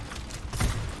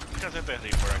este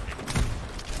Reaper aquí?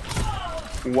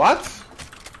 What?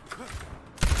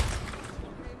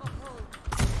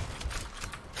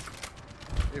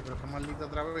 Pero qué maldita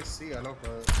travesía, loco.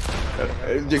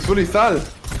 Jexul y sal.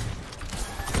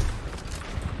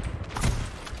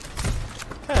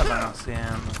 ¿Qué están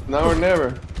haciendo? Now or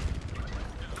never.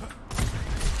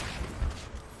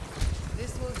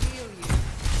 This will heal you.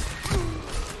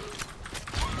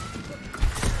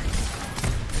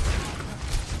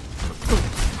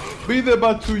 Be the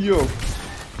bad to you.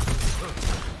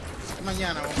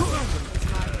 Mañana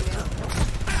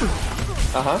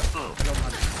Ajá.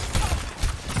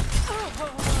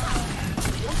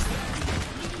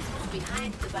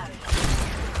 Behind the barrier.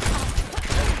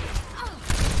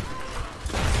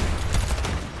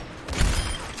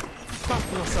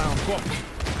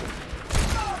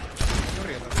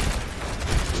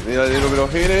 Mira, pero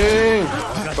giren.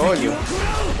 Coño.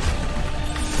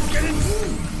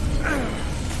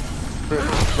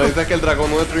 Me dices que el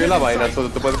dragón no destruye la vaina, solo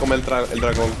te puedes comer el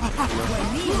dragón.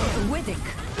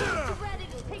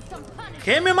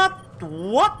 ¿Qué me mató?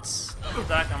 What?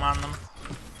 Estaba quemándome.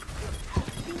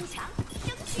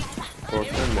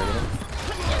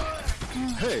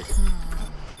 Hey.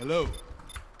 Hello.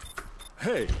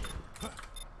 Hey.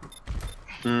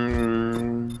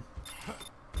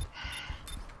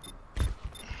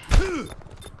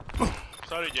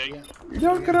 Sorry, Jay.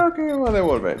 Yo creo que va a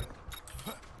devolver.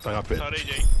 Sorry,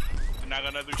 Jay. I'm not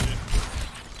gonna do shit.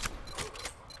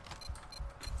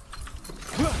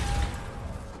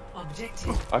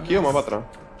 ¿Aquí o más para atrás?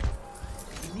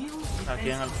 Aquí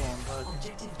en el fondo.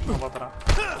 No para atrás.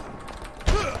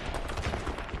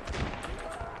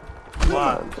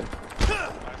 Wow.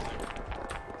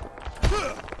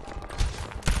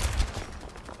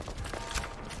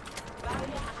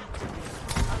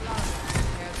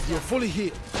 You're fully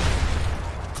hit.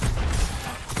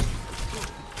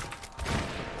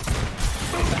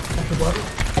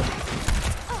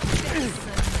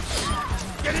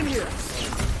 Get in here.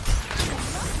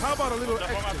 How about a little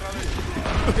extra?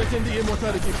 Get in the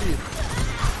immortality field.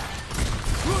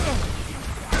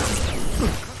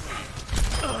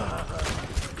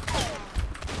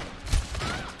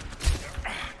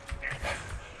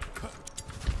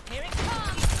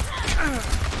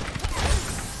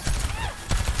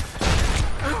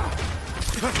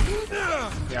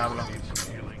 Diablo.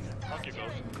 Fuck you,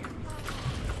 Ghost.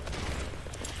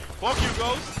 Fuck you,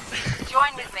 Ghost.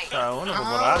 Join with me. O sea, uno por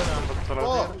algo, por lo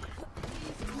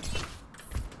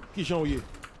que Keep on you.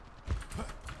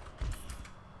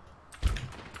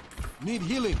 Need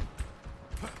healing.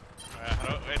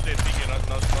 Este ticket no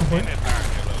tiene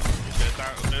tanque, loco. Ustedes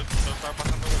están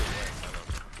pasando de vergüenza,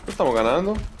 loco. Estamos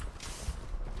ganando.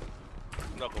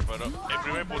 Loco, pero el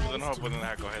primer punto ustedes no se pueden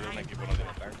dejar coger de un equipo que no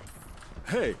tiene tanque.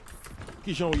 Hey,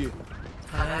 keep on you.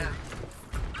 I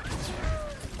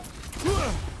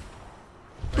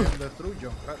am the true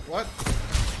jump. What?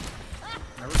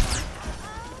 Never mind.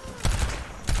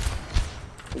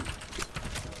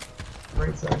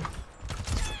 Right side.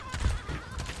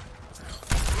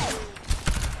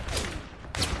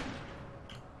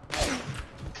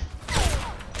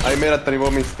 I made a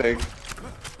terrible mistake.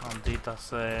 maldita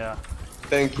sea.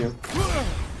 Thank you.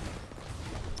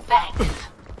 Thanks.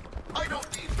 I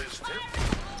don't need this tip.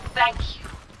 Thank you.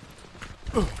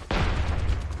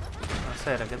 En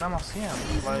serio, ¿qué estamos haciendo?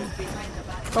 Like,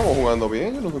 Estamos jugando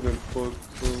bien, yo no sé qué.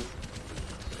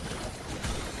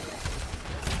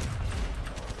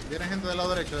 Viene gente del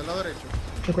lado derecho, del lado derecho.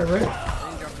 Okay, right.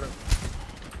 Ahí, jump, bro.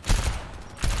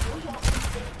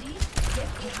 Get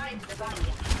behind the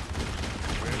barrier.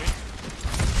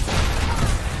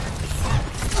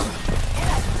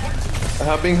 I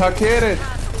have been hacked.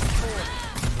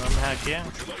 ¿dónde es aquí?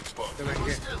 Te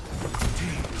vengué.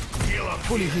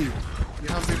 Fully healed. You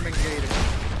have been vengated.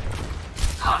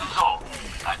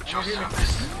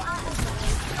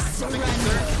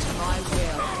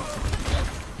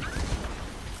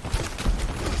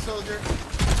 Soldier.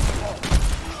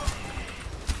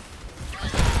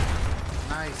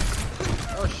 Nice.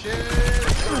 Oh shit.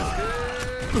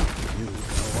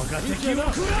 That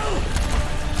was good.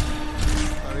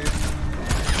 Está bien.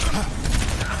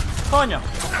 ¡Coño!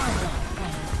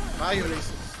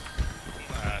 Violations.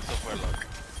 Eso fue loco.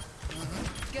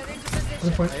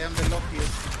 I am the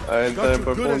luckiest. Ahí entra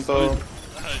por punto. Oye,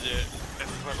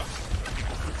 eso fue loco.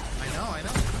 I know. I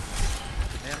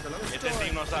am the luckiest. Este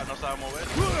team no sabe mover.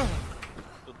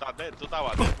 Tú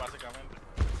estabas dead, básicamente.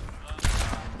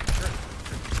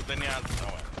 Tú tenías... No,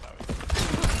 bueno, está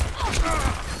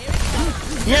bien.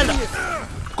 ¡Mierda!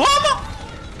 ¿Cómo?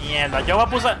 Mierda, yo voy a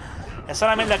puse... Esa es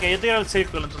la mierda que yo tiro el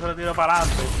círculo, entonces le tiro para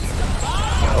adelante.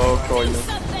 Oh, coño.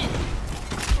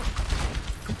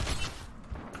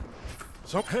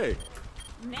 So, hey.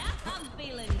 Now I'm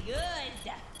feeling good.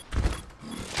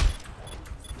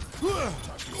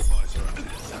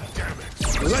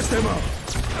 Let them up.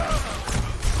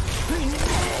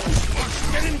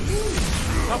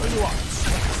 Helping you out.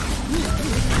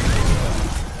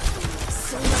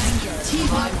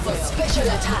 Time for special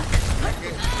attack.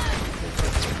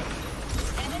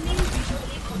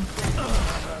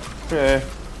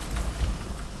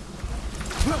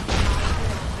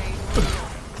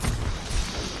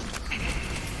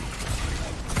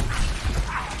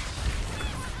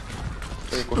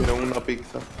 Cogieron una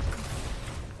pizza.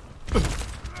 Group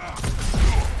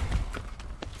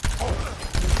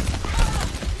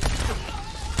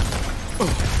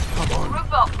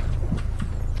up.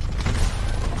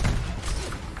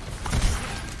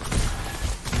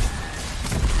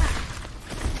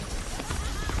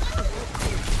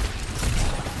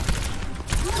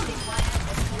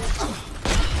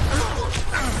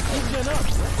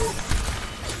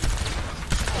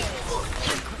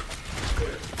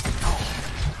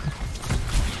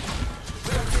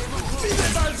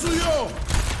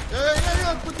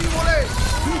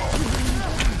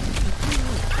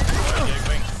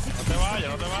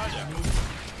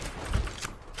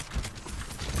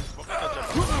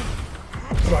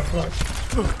 No te vayas.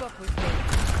 Group up with me.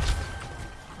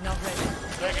 Not ready.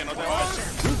 Que no te vayas.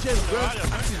 Regen grab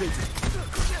activated.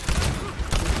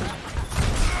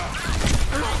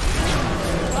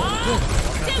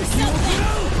 Do something!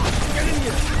 Get in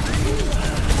here.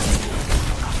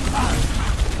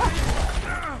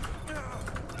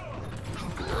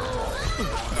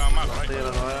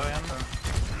 Tiro todavía viendo.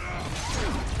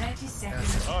 30 seconds.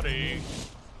 Sorry.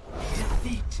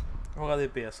 Defeat. Juega de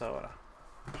pies ahora.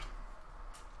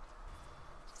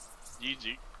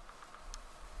 GG.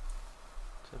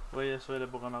 Se fue y suele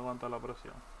porque no aguanta la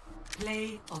presión.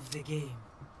 Play of the game.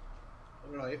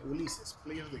 Ulises,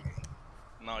 play of the game.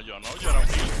 No, yo no, yo era un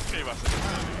kill. ¿Qué iba a hacer?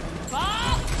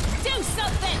 Bob! Do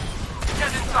something!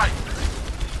 Get inside.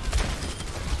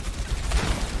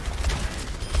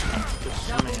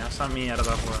 Dios mío, esa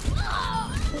mierda fue.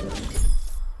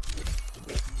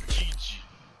 GG.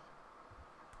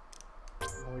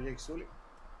 Como Jake Sully.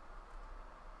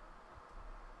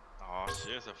 Oh,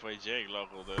 shit, ese fue Jake,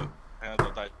 loco. Gente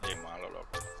total Jake malo,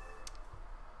 loco.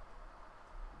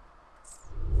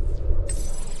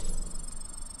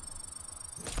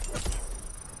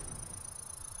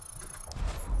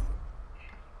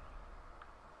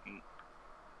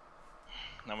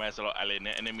 eso al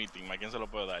enemy team. ¿A quién se lo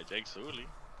puedo dar? Jake Sully.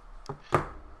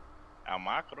 A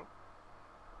Macro.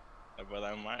 Le puedo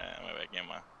dar más. Me ve quién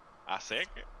más. A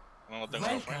Seque. No lo tengo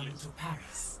friendly.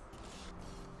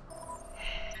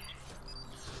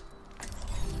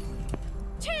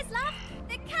 Cheers, love!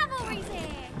 The cavalry's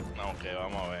here! No, ok,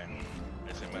 vamos a ver. A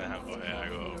ver si me dejan coger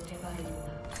algo.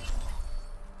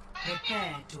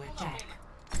 Prepare to attack.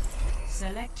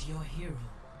 Select your hero.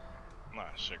 No,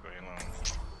 shit, cogí no.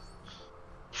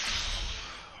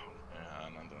 Ya,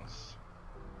 no, entonces.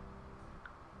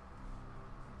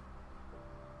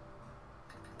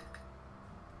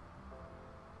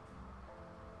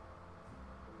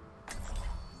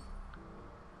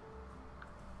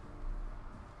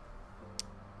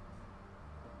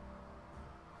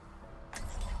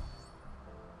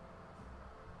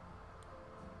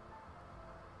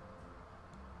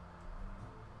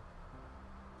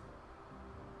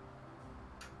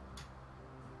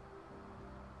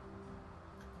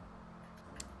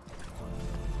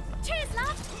 Cheers,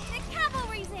 love! The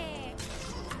cavalry's here!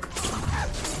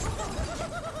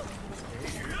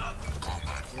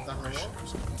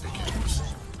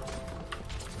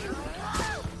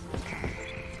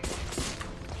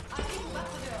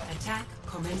 Attack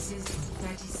commences in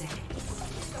 30 seconds.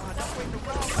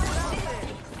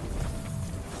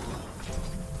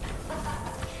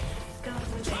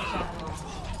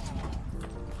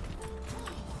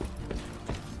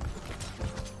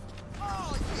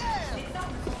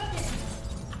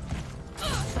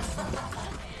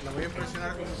 La voy a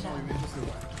impresionar con sus movimientos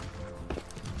igual.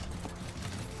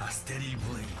 A steady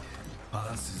blade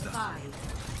balances the 5,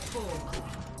 4,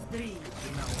 3, 2,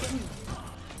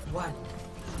 1.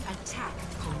 Attack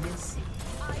commencing.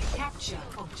 Capture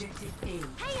objective A.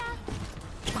 Hiya!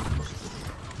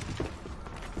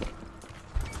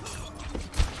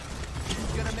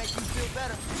 Gonna make you feel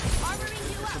better. Armoring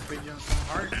you Sus up! opinions son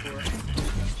hardcore.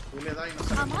 Tú le das y no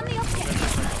se I'm on the objective!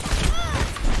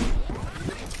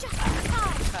 Just in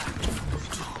time!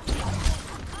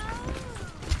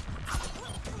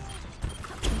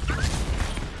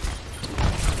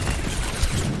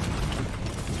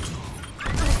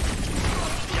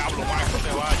 Diablo, Max, no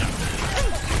te vayas.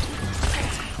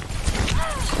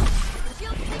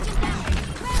 Shield taken down!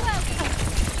 Very well!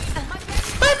 My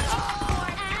friend!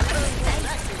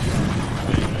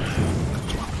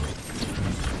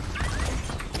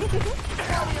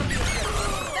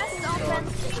 Best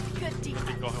offense, good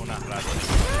defense. Coge una rata.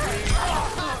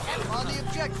 On the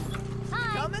objective. Hi!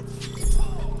 Coming?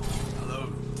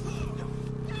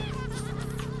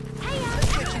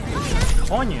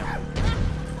 Coño.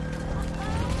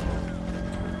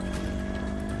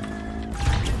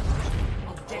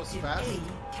 Objective A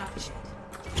captured.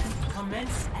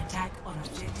 Commence attack on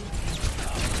objective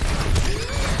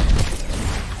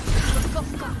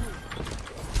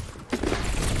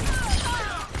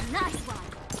Nice one!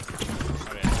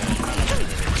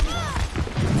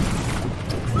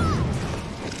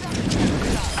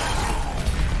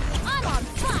 I'm on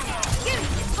fire! Give me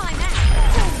this time out!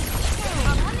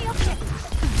 I'm on the objective!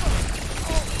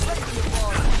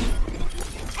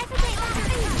 Everything that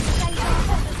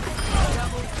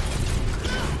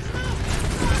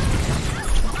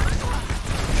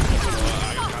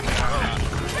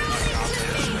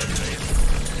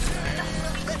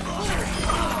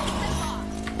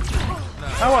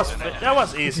That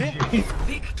was easy.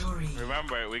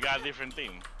 Remember, we got a different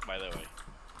team, by the way.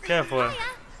 ¿Qué fue?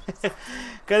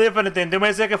 ¿Qué diferente? Tú me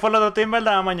decías que fue el otro team,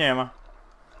 ¿verdad, Mañema?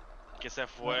 Que se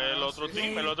fue el otro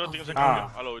team se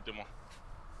cambió a lo último.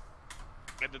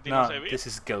 Este team no se vio. This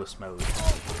is Ghost Mode.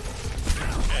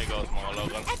 Okay, Ghost Mode,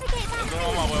 loco. Esto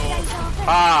no más huevo.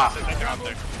 Hacerte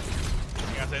counter.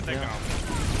 Hacerte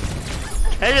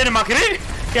counter. ¡Ey, viene Macri!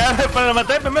 ¿Qué hace para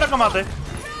matar? Primero que mate.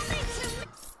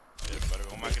 Pero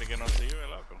con Macri que no sirve,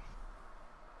 loco.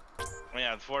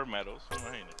 Mira, 4 medals,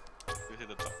 imagínate. This is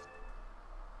the top.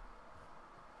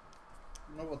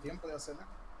 No hubo tiempo de hacer nada.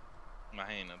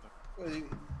 Imagínate.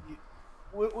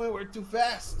 We were too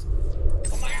fast.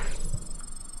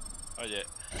 Oye,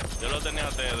 yo lo tenía a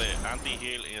ustedes de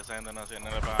anti-heal y esa gente no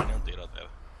le paga ni un tiro a ustedes.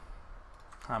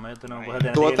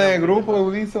 ¿Tú vas a tener grupo,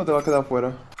 Ulises, o te vas a quedar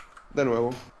fuera? De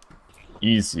nuevo.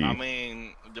 Easy. I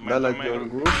mean, yo me Dale, tomé yo el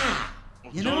grupo.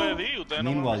 You know,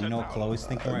 meanwhile, you know what Chloe's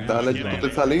thinking right Dale, now? tú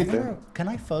te saliste. Can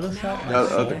I Photoshop Yeah,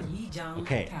 myself?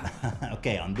 Okay,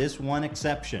 okay, on this one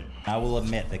exception, I will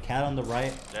admit, the cat on the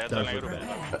right does look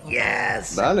better.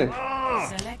 Yes! Dale. Oh,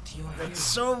 that's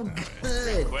so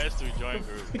good! Request to join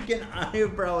group. Freaking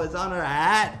eyebrow is on her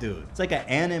hat, dude. It's like an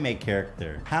anime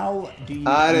character. How do you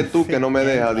Eres tú que no me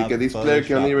fit dejas. in Di que a this player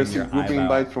can only Photoshop in receive your group eyebrow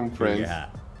invite from for your friends. hat?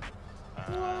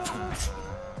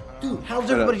 Dude, how's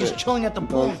everybody just chilling at the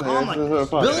pool and calm? Like,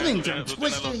 buildings are Tú tienes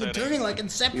twisting los and turning like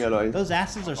Inception. Míralo ahí. Those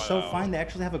asses are so fine, they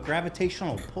actually have a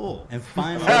gravitational pull. And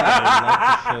finally,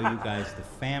 I would like to show you guys the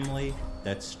family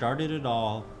that started it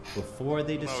all before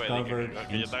they discovered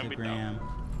Instagram,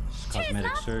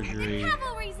 cosmetic surgery,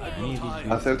 any of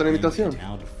these ¿Acepta la invitación?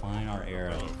 now define our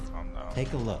era.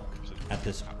 Take a look at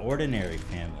this ordinary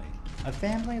family. A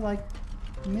family like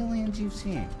millions you've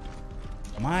seen.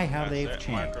 My, how they've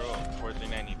changed.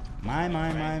 My,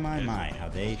 how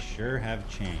they sure have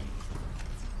changed.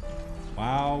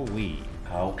 Wowee.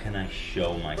 How can I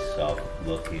show myself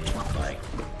looking like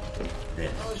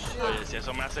this?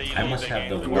 I must have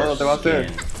the worst skin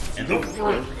in the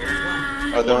world.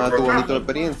 Ahora te van a dar tu bonito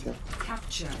experiencia.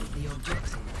 Capture the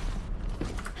objective.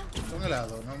 Un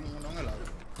helado, no un helado.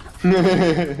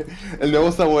 El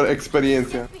nuevo sabor,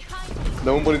 experiencia.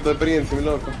 Da un bonito experiencia, mi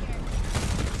loco.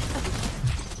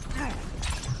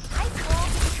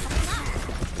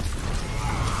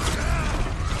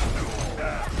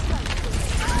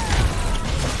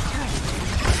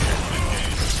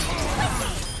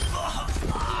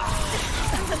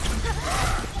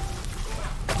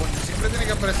 Siempre tiene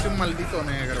que aparecer un maldito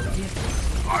negro.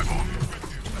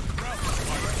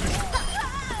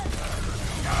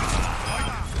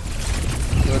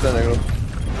 ¿Dónde está negro?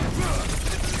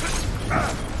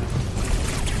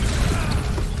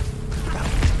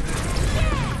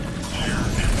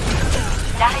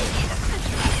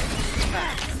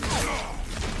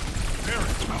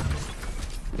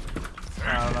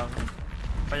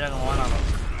 Vaya como van a los.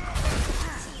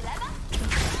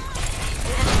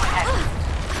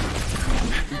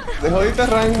 De jodita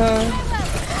ranja.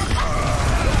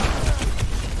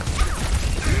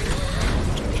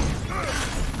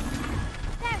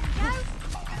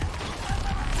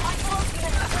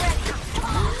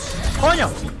 ¡Coño!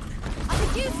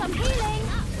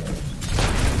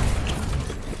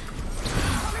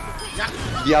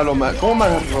 Diablo, ¿cómo me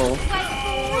agarró?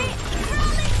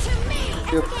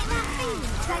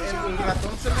 El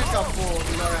ratón se me escapó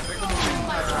y lo agarré como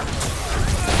una rata.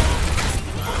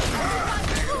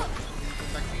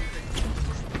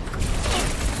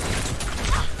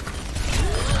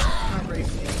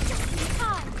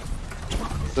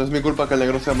 No es mi culpa que el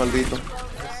negro sea maldito.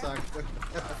 Exacto.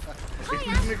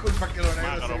 Es mi culpa que los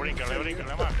negros sean. Bríncale,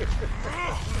 más.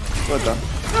 ¿Dónde está?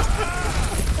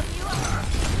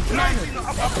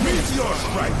 Meteor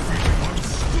strike.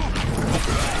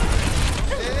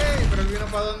 ¡Ey! Pero él vino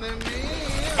para donde mí.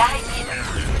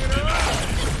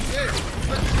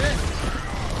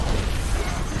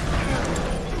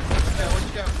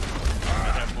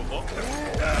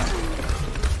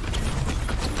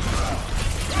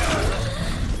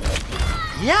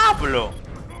 ¡Diablo!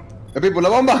 ¡Pipo, la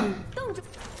bomba!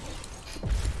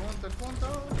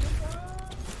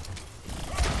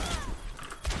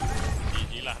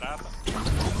 Y las ratas.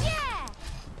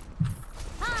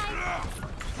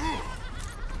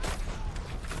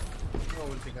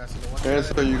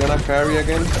 So you gonna carry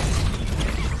again?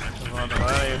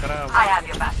 I have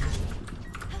your back.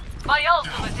 My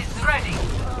ultimate is ready.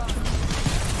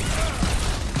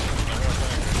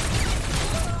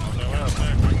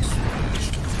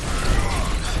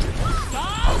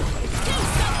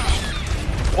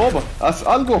 Bob, haz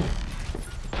algo.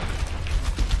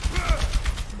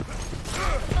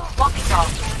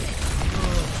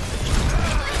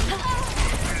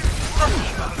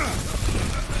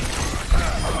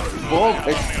 Bob,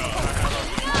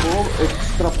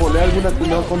 extrapolé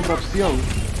alguna contracción.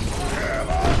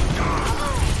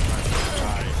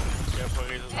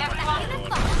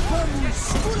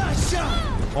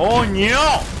 ¡Coño!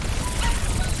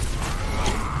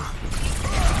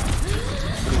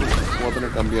 Voy a tener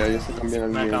que cambiar, ya se cambian al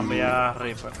mío. Me cambié a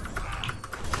Reaper.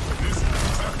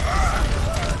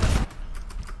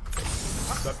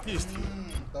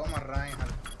 Toma,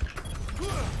 Reinhardt.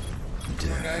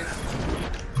 Guys.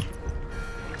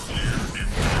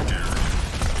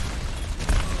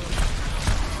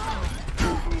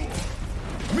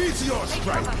 Meteor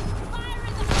strike.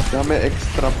 Déjame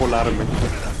extrapolarme.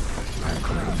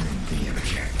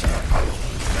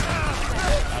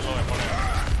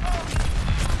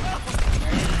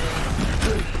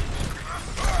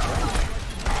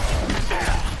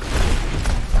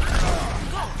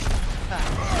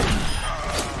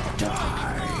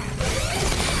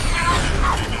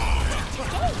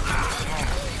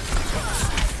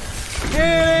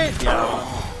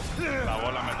 La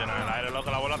bola me tiene en el aire,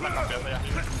 loco, la bola está cambiando ya.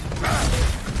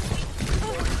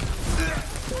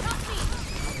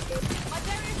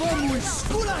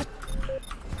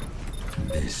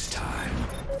 This time.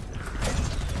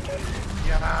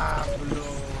 Diablo.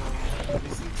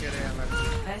 quiere ganar.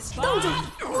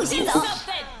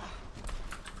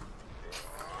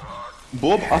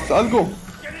 Bob, haz algo.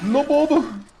 No, Bob.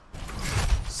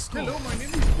 Hello, my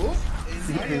name is Bob,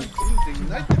 and I am from the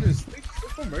United States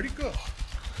of America.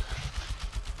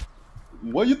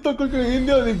 Why you talk like an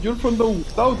Indian if you're from the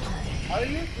south? I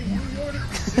live in New York.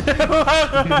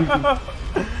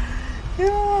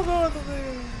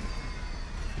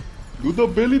 Do the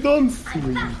belly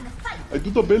dancing. I do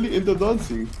the belly in the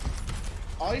dancing.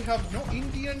 I have no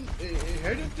Indian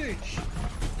heritage.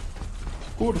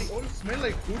 Of course. They all smell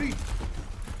like curry.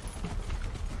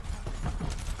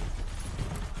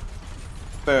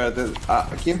 Espérate,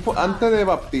 ¿quién fue antes de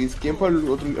Baptiste? ¿Quién fue el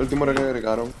último que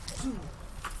agregaron?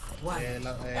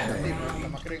 La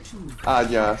Macre. Ah,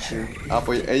 ya, sí. Ah,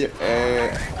 pues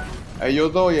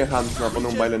ellos dos y el Hans van a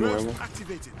poner un baile nuevo.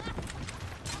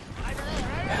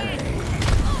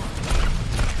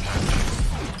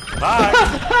 Bye.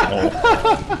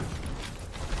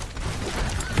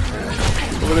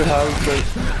 Pobre Hans.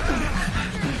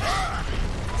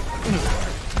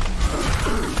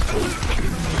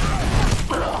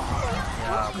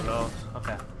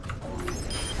 Okay.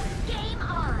 Game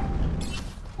on.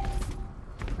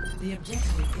 The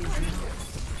objective is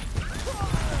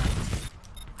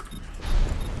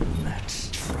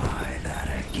Let's try that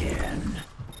again.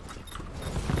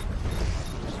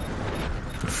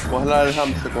 Vamos a hablar del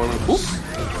hamster con...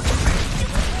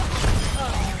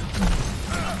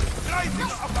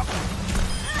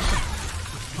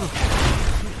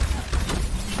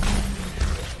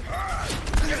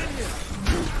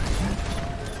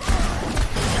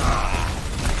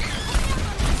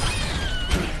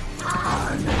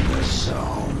 I'm in the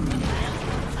zone.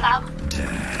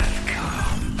 Death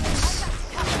comes.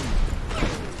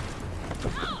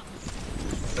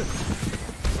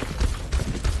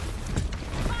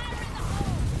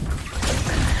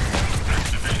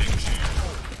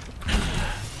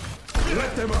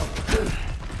 Let them out.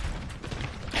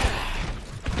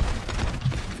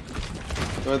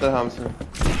 ¿Dónde está el hamster?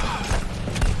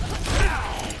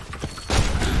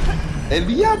 ¡El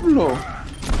diablo!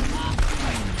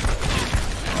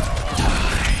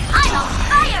 I'm on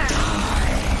fire.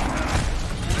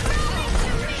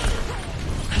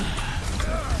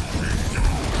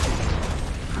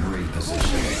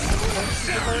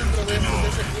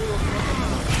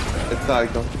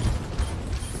 Exacto.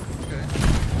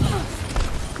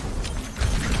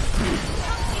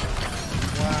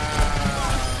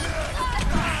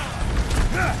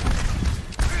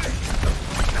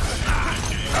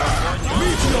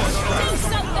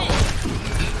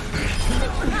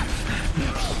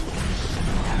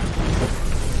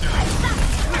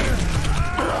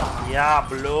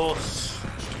 Diablos.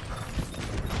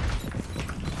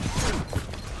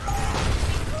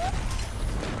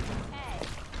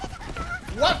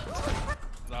 What?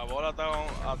 La bola está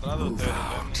atrás de ustedes.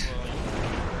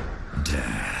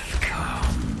 Death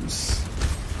comes.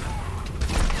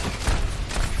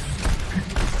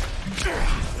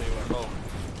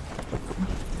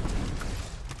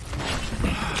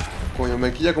 Coño,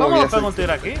 me quilla como ¿Cómo que lo pego un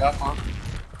tiro aquí?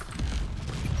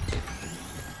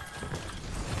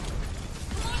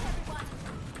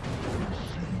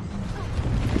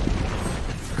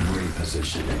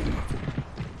 Repositioning.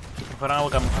 Fueron a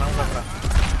buscar atrás.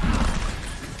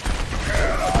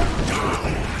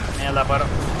 Mierda, paro.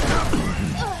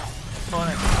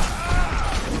 Joder.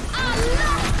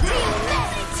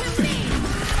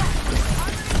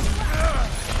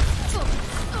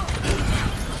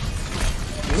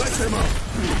 Let them out.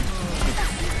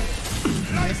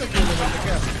 Ese culo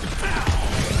que hace.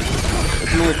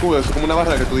 Es un escudo, es como una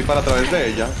barra que tú disparas a través de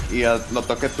ella y los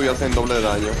toques tuyos hacen doble de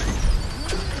daño.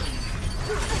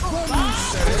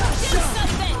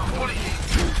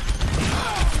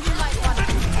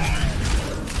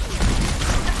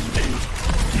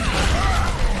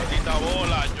 Maldita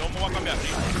bola, yo me voy a cambiar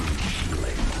arriba.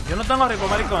 Yo no tengo rico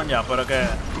maricón ya, pero que...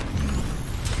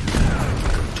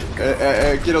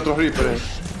 Quiero otro Reaper.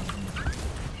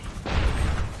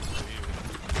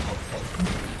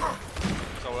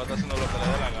 Esa bola está haciendo lo que le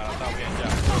dé la gana, está bien ya.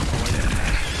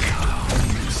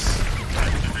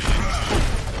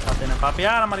 La tienen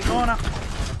papiada, la maricona.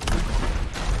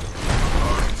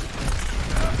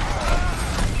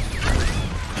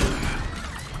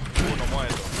 Uno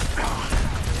muerto.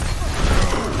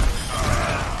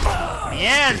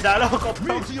 Mierda, loco.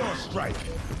 Meteor strike.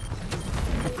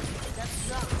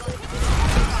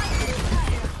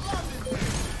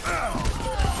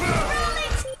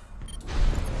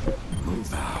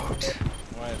 Move out.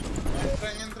 Muerto.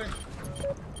 Entren.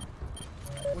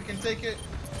 We can take it.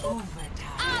 overtime.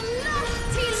 I'm not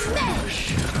too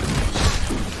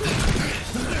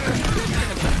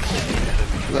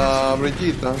la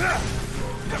brillita.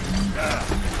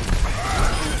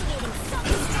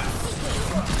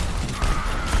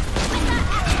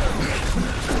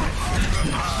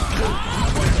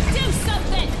 Do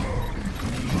something!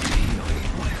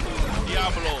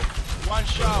 Diablo. One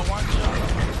shot, one shot.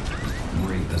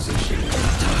 Reposition.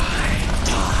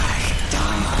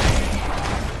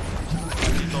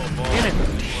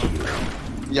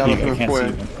 Ya lo que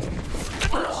fue.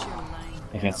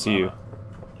 I can't see you.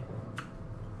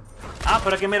 Ah,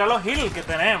 pero es que mira los heals que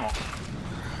tenemos.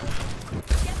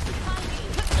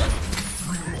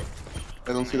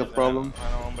 I don't see the problem.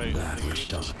 No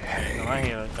hay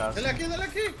heal en caso. Dale aquí, dale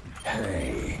aquí.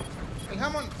 Hey. El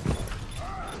Hammond.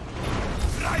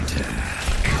 La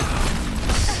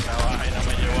vaina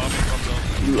me llevó a mí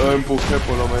con Lo empujé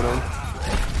por lo menos.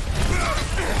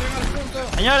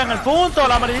 Señores, en el punto,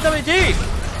 la maldita BG.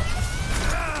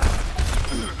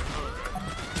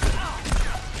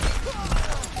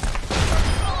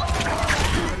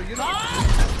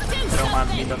 Pero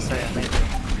maldito sea, neta.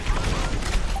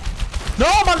 No,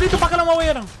 maldito, ¿para qué lo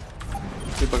movieron?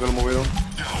 Sí, para que lo movieron.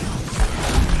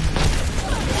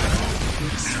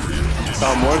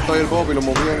 Estaba muerto ahí el Bob y lo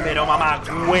movieron. Pero mamá,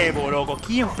 huevo, loco.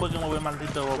 ¿Quién fue que movió el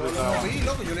maldito Bob? Yo lo vi,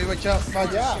 loco, yo le iba a echar para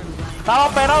allá. Estaba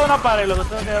operado en una pared, lo que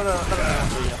tengo que hacer.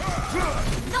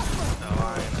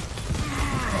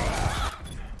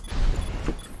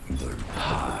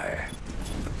 Hi.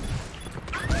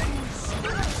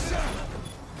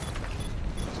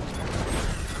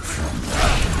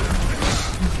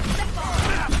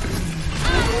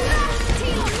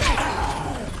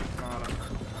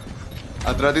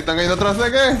 Atrás de ti están cayendo atrás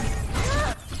de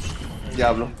qué?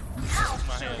 Diablo.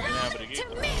 Imagínate, tiene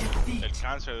abriguito. El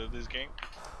cáncer de this game.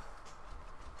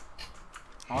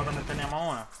 Nosotros también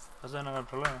teníamos una. Ese no era el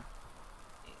problema.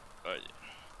 Oye.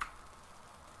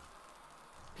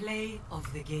 Play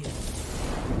of the game.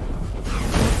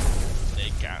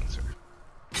 El cáncer.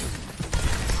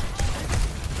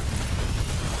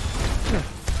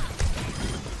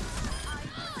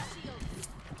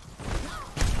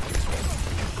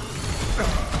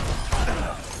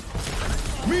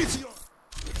 Meteor!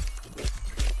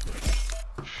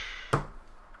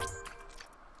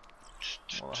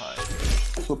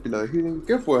 Eso pila de healing.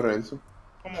 ¿Qué fue, Renzo?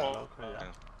 ¿Cómo?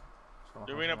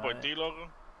 Yo vine por ti, loco.